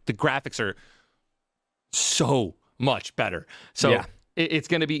graphics are so much better. So it's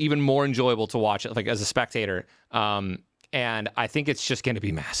going to be even more enjoyable to watch it, as a spectator. And I think it's just going to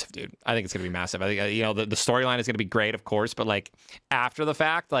be massive, dude. I think it's going to be massive. I think the storyline is going to be great, of course, but after the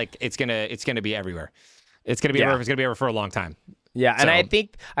fact, it's gonna be everywhere. It's gonna be everywhere. It's gonna be everywhere for a long time. Yeah, and I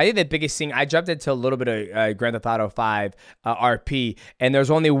think the biggest thing, I jumped into a little bit of Grand Theft Auto 5 RP, and there's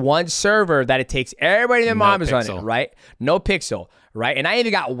only one server that it takes everybody and their mom is on it, right? No pixel, right? And I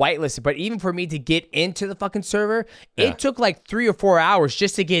even got whitelisted, but even for me to get into the fucking server, it took 3 or 4 hours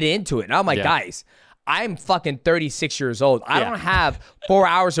just to get into it. And I'm like, guys, I'm fucking 36 years old. I don't have 4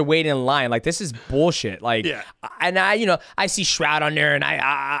 hours of waiting in line. This is bullshit. And I see Shroud on there, and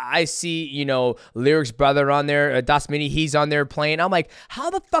I see, Lyric's brother on there, Das Mini, he's on there playing. I'm like,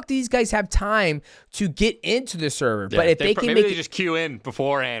 how the fuck do these guys have time to get into the server? But if they can maybe they just queue in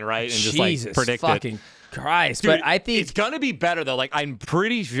beforehand, right? And just predict fucking it. Christ. Dude, but I think it's gonna be better though. I'm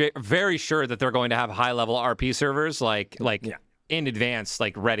pretty very sure that they're going to have high level RP servers in advance,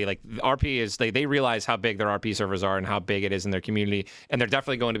 ready. RP is they realize how big their RP servers are and how big it is in their community, and they're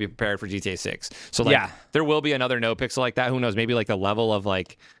definitely going to be prepared for GTA 6. So there will be another no pixel like that. Who knows? Maybe the level of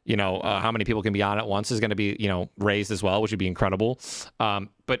how many people can be on at once is going to be raised as well, which would be incredible.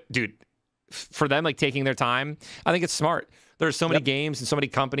 But dude, for them taking their time, I think it's smart. There's so many games and so many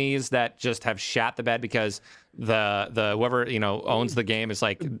companies that just have shat the bed because the whoever owns the game is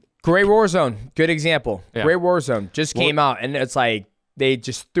Gray Warzone, good example. Yeah. Gray Warzone just came out, and it's they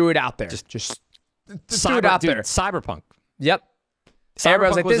just threw it out there. Just threw it out there. Cyberpunk. Yep.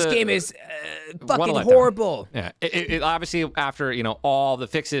 Everybody's like, this game is fucking horrible. Yeah. It obviously, after all the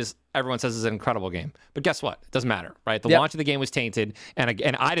fixes, everyone says it's an incredible game. But guess what? It doesn't matter, right? The launch of the game was tainted, and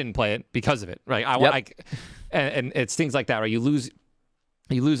I didn't play it because of it, right? And it's things like that, right? You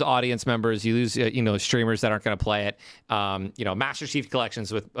lose audience members, you lose streamers that aren't going to play it. Master Chief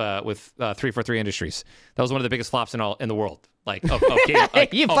Collections with 343 Industries. That was one of the biggest flops in the world. Of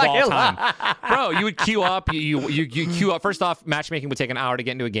all time. Bro, you would queue up. You queue up. First off, matchmaking would take an hour to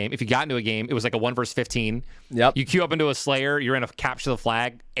get into a game. If you got into a game, it was a 1 versus 15. Yep. You queue up into a Slayer. You're in a capture the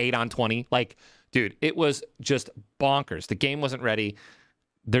flag 8 on 20. Dude, it was just bonkers. The game wasn't ready.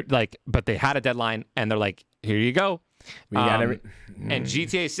 But they had a deadline, and they're like, here you go. And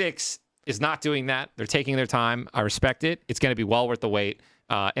GTA 6 is not doing that. They're taking their time. I respect it. It's going to be well worth the wait.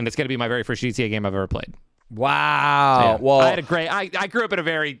 And it's going to be my very first GTA game I've ever played. Wow. Yeah. Well, I had a great. I grew up in a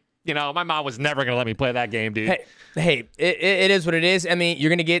very you know, my mom was never gonna let me play that game, dude. Hey, it is what it is. I mean, you're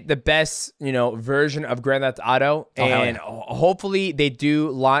gonna get the best, you know, version of Grand Theft Auto, and hopefully they do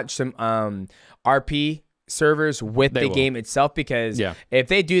launch some RP servers with the game itself, because if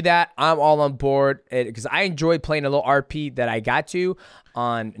they do that, I'm all on board, because I enjoyed playing a little RP that I got to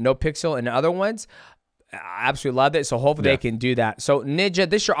on No Pixel and other ones. I absolutely loved it. So hopefully they can do that. So Ninja,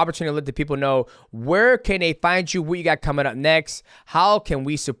 this is your opportunity to let the people know, where can they find you, what you got coming up next, how can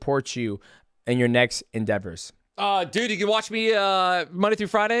we support you in your next endeavors? Dude, you can watch me Monday through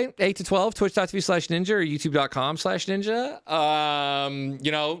Friday, 8 to 12, twitch.tv/ninja or youtube.com/ninja.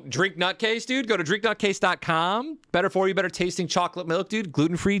 You know, drink Nutcase, dude. Go to drinknutcase.com. Better for you, better tasting chocolate milk, dude.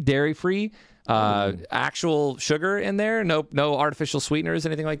 Gluten-free, dairy-free, actual sugar in there. No artificial sweeteners,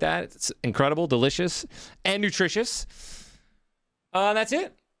 anything like that. It's incredible, delicious, and nutritious. That's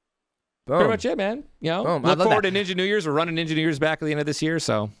it. Boom. Pretty much it, man. You know, look forward to Ninja New Year's. We're running Ninja New Year's back at the end of this year,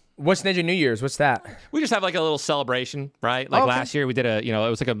 so... What's Ninja New Year's? What's that? We just have like a little celebration, right? Like last year we did it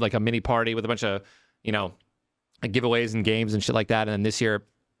was like a mini party with a bunch of, you know, giveaways and games and shit like that. And then this year,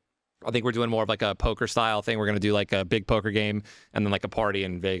 I think we're doing more of like a poker style thing. We're going to do like a big poker game and then like a party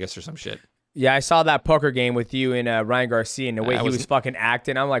in Vegas or some shit. Yeah, I saw that poker game with you and Ryan Garcia, and the way he was fucking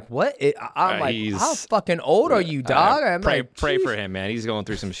acting. I'm like, what? I'm like, how fucking old are you, dog? I'm pray like, for him, man. He's going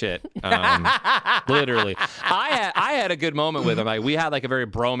through some shit. Literally. I had a good moment with him. Like, we had like a very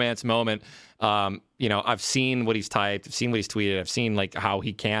bromance moment. You know, I've seen what he's typed. I've seen what he's tweeted. I've seen like how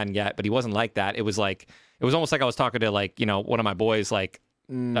he can get, but he wasn't like that. It was almost like I was talking to like, you know, one of my boys, like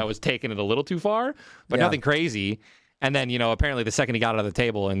that was taking it a little too far, but nothing crazy. And then, you know, apparently the second he got out of the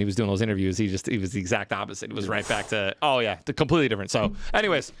table and he was doing those interviews, he was the exact opposite. It was right back to, completely different. So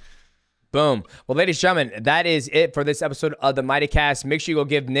anyways. Boom. Well, ladies and gentlemen, that is it for this episode of the Mighty Cast. Make sure you go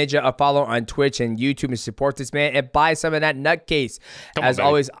give Ninja a follow on Twitch and YouTube and support this man and buy some of that nutcase. As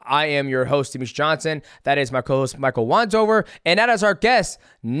always, I am your host, Demetrious Johnson. That is my co-host, Michael Wandover. And that is our guest,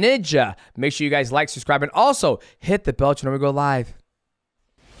 Ninja. Make sure you guys like, subscribe, and also hit the bell to know we go live.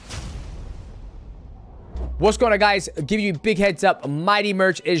 What's going on, guys? Give you a big heads up. Mighty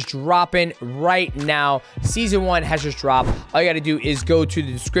merch is dropping right now. Season 1 has just dropped. All you got to do is go to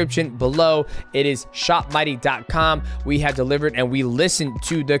the description below. It is shopmighty.com. We have delivered and we listen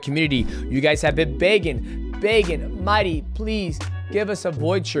to the community. You guys have been begging, Mighty, please give us a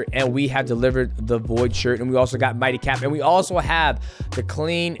Void shirt, and we have delivered the Void shirt. And we also got Mighty Cap, and we also have the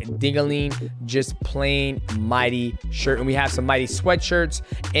clean dingaling, just plain Mighty shirt, and we have some Mighty sweatshirts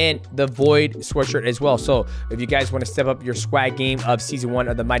and the Void sweatshirt as well. So if you guys want to step up your swag game of season 1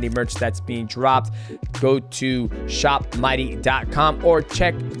 of the Mighty merch that's being dropped, go to shopmighty.com or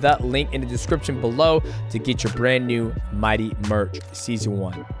check the link in the description below to get your brand new Mighty merch season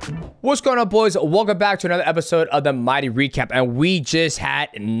 1. What's going on, boys? Welcome back to another episode of the Mighty Recap, and we just had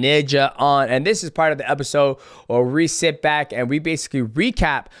Ninja on, and this is part of the episode where we sit back and we basically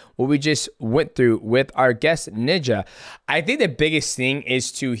recap what we just went through with our guest Ninja. I think the biggest thing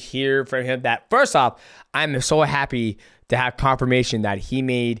is to hear from him that, first off, I'm so happy to have confirmation that he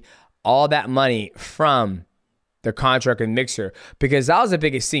made all that money from the contract with Mixer, because that was the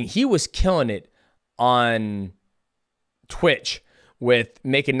biggest thing. He was killing it on Twitch with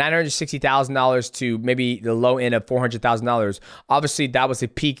making $960,000 to maybe the low end of $400,000. Obviously, that was a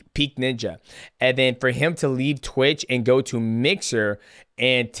peak Ninja. And then for him to leave Twitch and go to Mixer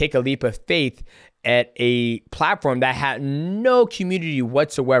and take a leap of faith at a platform that had no community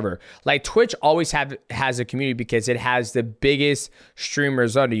whatsoever. Like, Twitch always has a community because it has the biggest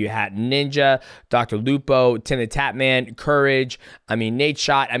streamers under. You had Ninja, Dr. Lupo, Tim the Tapman, Courage, Nate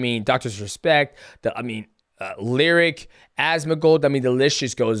Shot, Dr. Respect, Lyric, Asmongold, the list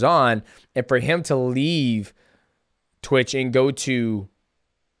just goes on. And for him to leave Twitch and go to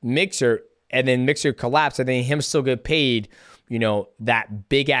Mixer, and then Mixer collapse, and then him still get paid, that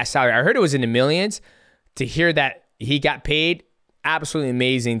big ass salary. I heard it was in the millions. To hear that he got paid, absolutely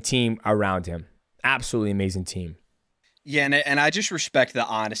amazing team around him. Absolutely amazing team. Yeah, and I just respect the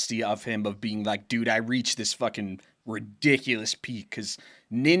honesty of him, of being like, dude, I reached this fucking ridiculous peak, because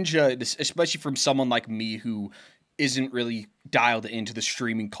Ninja, especially from someone like me who isn't really dialed into the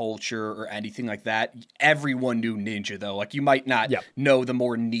streaming culture or anything like that, everyone knew Ninja, though. Like, you might not know the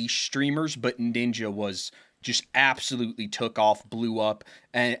more niche streamers, but Ninja was just absolutely took off, blew up,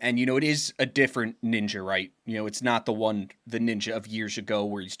 and it is a different Ninja, right? It's not the Ninja of years ago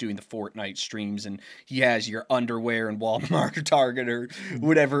where he's doing the Fortnite streams and he has your underwear and Walmart or Target or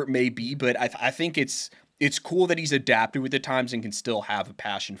whatever it may be, but I think it's cool that he's adapted with the times and can still have a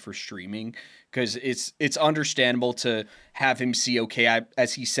passion for streaming, because it's understandable to have him see, okay,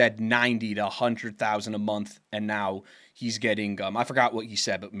 as he said, 90 to 100,000 a month, and now he's getting, I forgot what he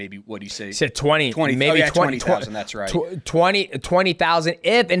said, but maybe what he say? He said 20, 20, maybe oh, yeah, 20, 20,000. That's right. 20,000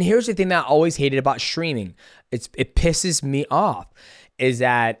 if, and here's the thing that I always hated about streaming. It pisses me off is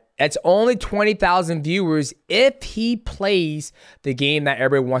that it's only 20,000 viewers if he plays the game that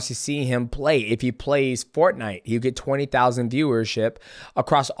everybody wants to see him play. If he plays Fortnite, he'll get 20,000 viewership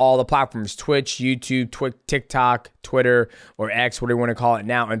across all the platforms, Twitch, YouTube, TikTok, Twitter, or X, whatever you want to call it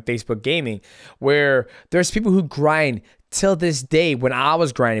now, and Facebook gaming, where there's people who grind till this day, when I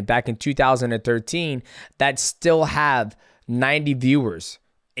was grinding back in 2013, that still have 90 viewers,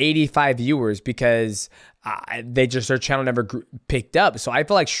 85 viewers, because their channel never picked up. So I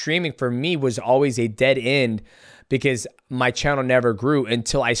feel like streaming for me was always a dead end because my channel never grew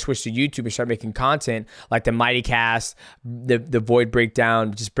until I switched to YouTube and started making content like the Mighty Cast, the Void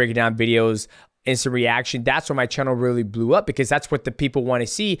Breakdown, just breaking down videos, instant reaction. That's where my channel really blew up because that's what the people want to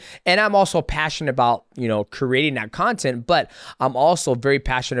see. And I'm also passionate about, creating that content, but I'm also very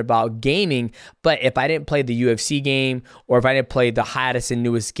passionate about gaming. But if I didn't play the UFC game or if I didn't play the hottest and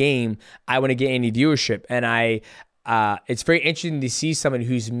newest game, I wouldn't get any viewership. And it's very interesting to see someone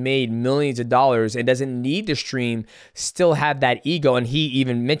who's made millions of dollars and doesn't need to stream still have that ego. And he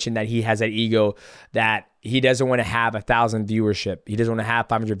even mentioned that he has that ego that he doesn't want to have 1,000 viewership. He doesn't want to have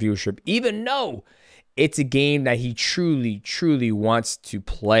 500 viewership, even though it's a game that he truly, truly wants to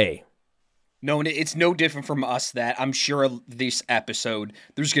play. No, and it's no different from us that I'm sure this episode,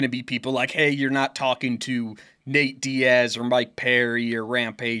 there's going to be people like, hey, you're not talking to Nate Diaz or Mike Perry or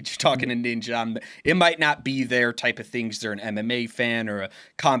Rampage, talking to Ninja. It might not be their type of things. They're an MMA fan or a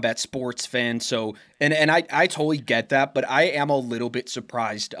combat sports fan. So, and I totally get that, but I am a little bit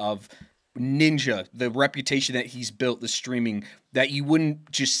surprised of Ninja, the reputation that he's built, the streaming, that you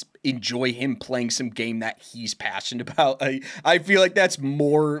wouldn't just enjoy him playing some game that he's passionate about. I feel like that's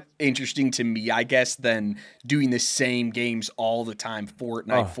more interesting to me, I guess, than doing the same games all the time.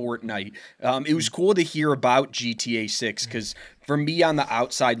 Fortnite. It was cool to hear about GTA 6 because for me on the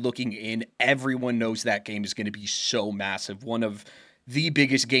outside looking in, everyone knows that game is going to be so massive. One of the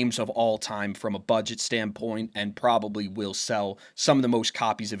biggest games of all time from a budget standpoint, and probably will sell some of the most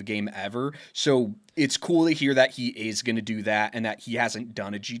copies of a game ever. So it's cool to hear that he is going to do that and that he hasn't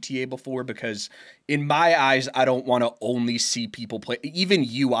done a GTA before, because in my eyes, I don't want to only see people play. Even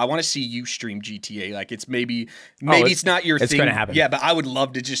you, I want to see you stream GTA. Like it's maybe it's not your thing. It's going to happen. Yeah, but I would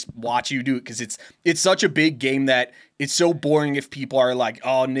love to just watch you do it because it's such a big game that it's so boring if people are like,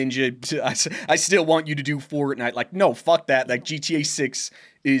 oh, Ninja, I still want you to do Fortnite. Like, no, fuck that. Like GTA 6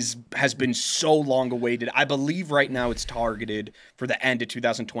 has been so long awaited. I believe right now it's targeted for the end of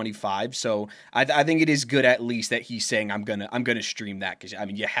 2025. So I think it is good at least that he's saying I'm gonna stream that, because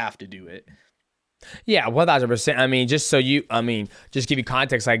you have to do it. Yeah, 1,000%. Just give you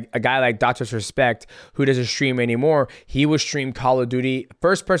context, like a guy like Dr. Respect, who doesn't stream anymore, he would stream Call of Duty.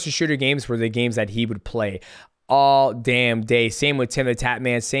 First-person shooter games were the games that he would play all damn day. Same with Tim the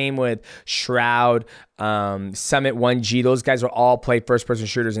Tatman, same with Shroud, Summit 1G. Those guys would all play first-person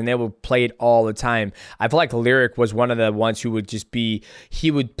shooters, and they would play it all the time. I feel like Lyric was one of the ones who would he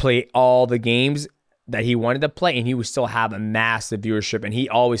would play all the games that he wanted to play, and he would still have a massive viewership, and he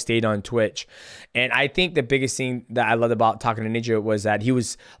always stayed on Twitch. And I think the biggest thing that I loved about talking to Ninja was that he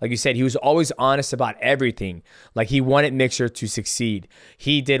was, like you said, he was always honest about everything. Like, he wanted Mixer to succeed.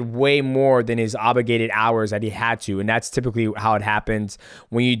 He did way more than his obligated hours that he had to, and that's typically how it happens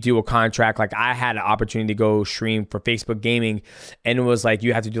when you do a contract. Like, I had an opportunity to go stream for Facebook Gaming, and it was like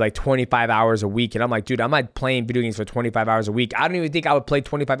you have to do like 25 hours a week, and I'm like, dude, I'm not playing video games for 25 hours a week. I don't even think I would play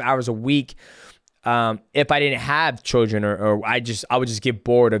 25 hours a week if I didn't have children, or I would just get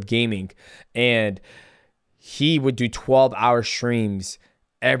bored of gaming. And he would do 12-hour streams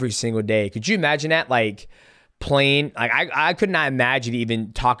every single day. Could you imagine that? Like, playing, like I could not imagine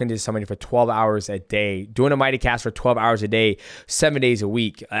even talking to somebody for 12 hours a day, doing a Mighty Cast for 12 hours a day, 7 days a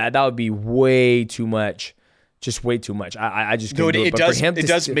week. That would be way too much. Just way too much. I just couldn't do it. It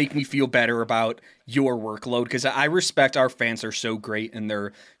does make me feel better about your workload, because I respect our fans are so great and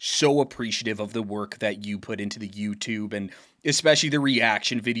they're so appreciative of the work that you put into the YouTube, and especially the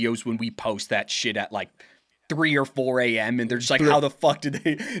reaction videos when we post that shit at like 3 or 4 a.m. and they're just like, how the fuck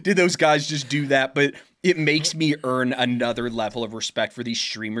did those guys just do that? But it makes me earn another level of respect for these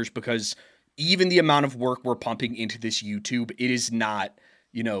streamers, because even the amount of work we're pumping into this YouTube, it is not,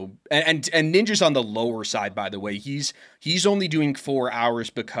 and Ninja's on the lower side, by the way. He's only doing 4 hours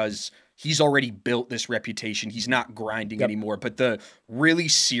because he's already built this reputation. He's not grinding anymore. But the really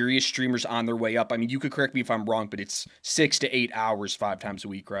serious streamers on their way up, I mean, you could correct me if I'm wrong, but it's 6 to 8 hours 5 times a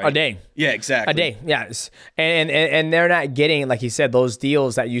week, right? A day. Yeah, exactly. A day, yes. And they're not getting, like you said, those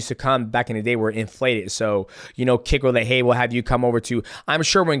deals that used to come back in the day were inflated. So, you know, Kick will like, hey, we'll have you come over to, I'm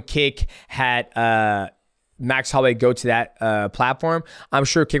sure when Kick had Max Holloway go to that platform, I'm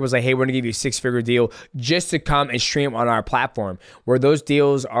sure Kick was like, hey, we're gonna give you a 6-figure deal just to come and stream on our platform, where those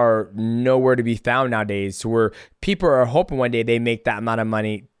deals are nowhere to be found nowadays. So where people are hoping one day they make that amount of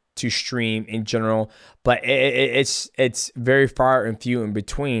money to stream in general, but it's very far and few in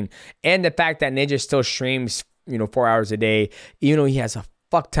between. And the fact that Ninja still streams, you know, 4 hours a day, even though he has a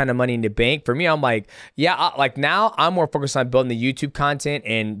fuck ton of money in the bank. For me, I'm like, yeah, like now I'm more focused on building the YouTube content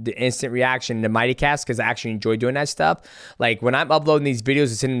and the instant reaction and the Mighty Cast, because I actually enjoy doing that stuff. Like when I'm uploading these videos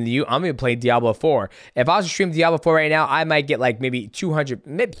and sending them to you, I'm gonna play Diablo 4. If I was to stream Diablo 4 right now, I might get like maybe 200,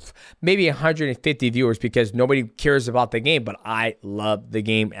 maybe 150 viewers, because nobody cares about the game, but I love the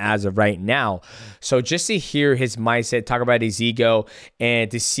game as of right now. So just to hear his mindset, talk about his ego, and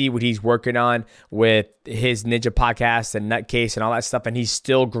to see what he's working on with his Ninja podcast and Nutcase and all that stuff, and he's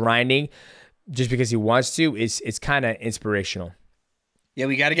still grinding just because he wants to, it's kind of inspirational. Yeah,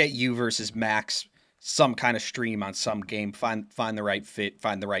 we got to get you versus Max, some kind of stream on some game, find the right fit,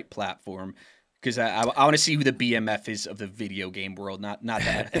 find the right platform, because I want to see who the BMF is of the video game world, not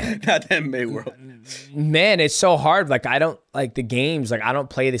that not the MMA world. Man, it's so hard. Like I don't like the games. Like I don't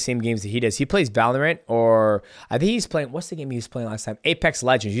play the same games that he does. He plays Valorant, or I think he's playing, what's the game he was playing last time? Apex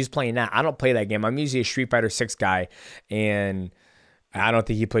Legends. He's playing that. I don't play that game. I'm usually a Street Fighter 6 guy, and I don't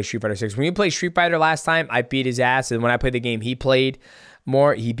think he plays Street Fighter 6. When he played Street Fighter last time, I beat his ass, and when I played the game he played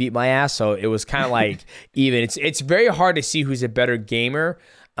more, he beat my ass. So it was kind of like even. It's very hard to see who's a better gamer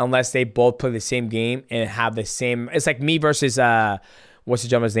unless they both play the same game and have the same. It's like me versus what's the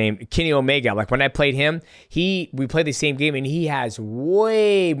gentleman's name? Kenny Omega. Like when I played him, we played the same game, and he has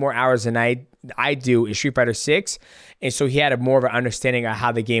way more hours than I do in Street Fighter 6. And so he had more of an understanding of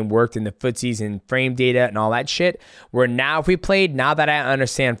how the game worked and the footsies and frame data and all that shit. Where now if we played, now that I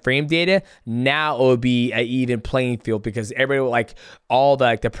understand frame data, now it would be an even playing field, because everybody, like all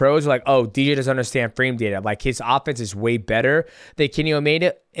the pros are like, oh, DJ doesn't understand frame data. Like his offense is way better than Kenny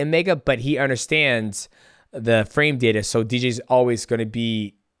Omega, but he understands the frame data. So DJ's always going to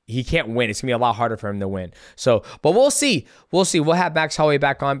be, he can't win. It's going to be a lot harder for him to win. So, but we'll see. We'll see. We'll have Max Holloway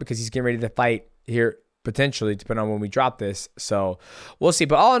back on because he's getting ready to fight here, potentially, depending on when we drop this. So we'll see.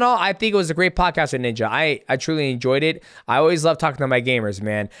 But all in all, I think it was a great podcast with Ninja. I truly enjoyed it. I always love talking to my gamers,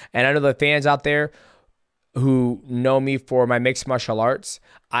 man. And I know the fans out there who know me for my mixed martial arts,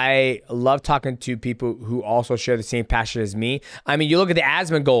 I love talking to people who also share the same passion as me. I mean, you look at the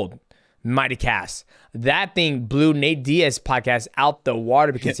Asmongold Mighty Cast. That thing blew Nate Diaz's podcast out the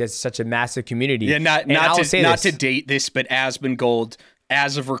water because he has such a massive community. Yeah, not to date this, but Asmongold,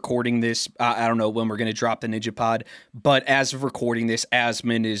 as of recording this, I don't know when we're going to drop the Ninja Pod, but as of recording this,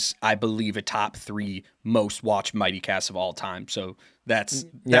 Asmon is, I believe, a top 3 most watched Mighty Cast of all time. So that's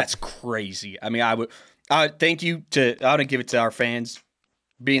crazy. I mean, I would thank you to, I want to give it to our fans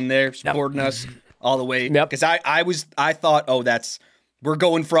being there, supporting us all the way. Because I thought, oh, we're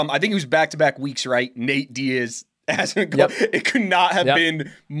going from, I think it was back-to-back weeks, right? Nate Diaz, it could not have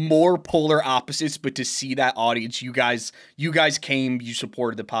been more polar opposites, but to see that audience, you guys came, you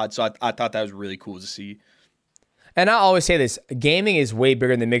supported the pod, so I thought that was really cool to see. And I always say this, gaming is way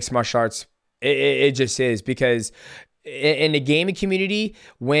bigger than mixed martial arts. It just is, because in the gaming community,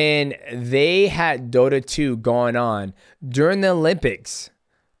 when they had Dota 2 going on during the Olympics,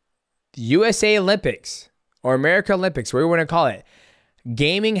 the USA Olympics or America Olympics, whatever you want to call it,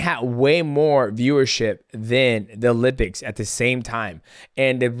 gaming had way more viewership than the Olympics at the same time.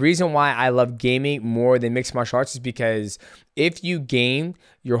 And the reason why I love gaming more than mixed martial arts is because if you game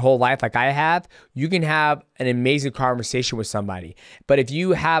your whole life like I have, you can have an amazing conversation with somebody. But if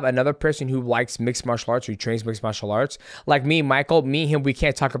you have another person who likes mixed martial arts, who trains mixed martial arts, like me, Michael, me and him, we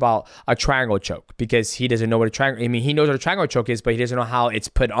can't talk about a triangle choke because he doesn't know what a triangle, I mean, he knows what a triangle choke is, but he doesn't know how it's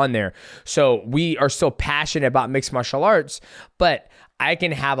put on there. So we are still passionate about mixed martial arts, but I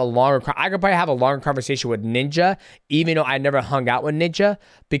can probably have a longer conversation with Ninja, even though I never hung out with Ninja,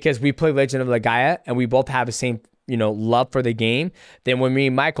 because we play Legend of Legaia and we both have the same, love for the game. Then when me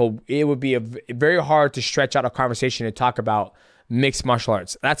and Michael, it would be very hard to stretch out a conversation and talk about mixed martial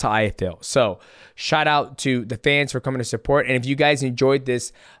arts. That's how I feel. So shout out to the fans for coming to support. And if you guys enjoyed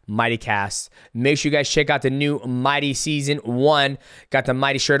this Mighty Cast, make sure you guys check out the new Mighty Season 1. Got the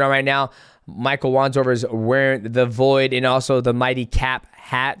Mighty shirt on right now. Michael Wansover is wearing the Void and also the Mighty Cap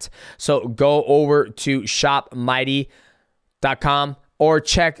hat. So go over to shopmighty.com or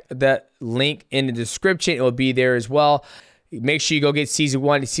check the link in the description. It will be there as well. Make sure you go get season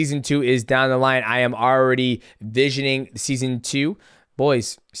 1. Season 2 is down the line. I am already visioning season 2.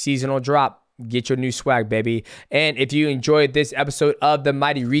 Boys, seasonal drop. Get your new swag, baby. And if you enjoyed this episode of the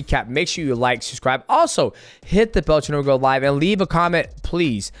Mighty Recap, make sure you like, subscribe. Also, hit the bell to never go live and leave a comment,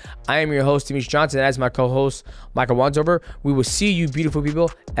 please. I am your host, Demetrious Johnson. As my co-host, Michael Wansover. We will see you, beautiful people,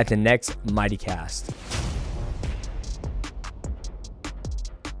 at the next Mighty Cast.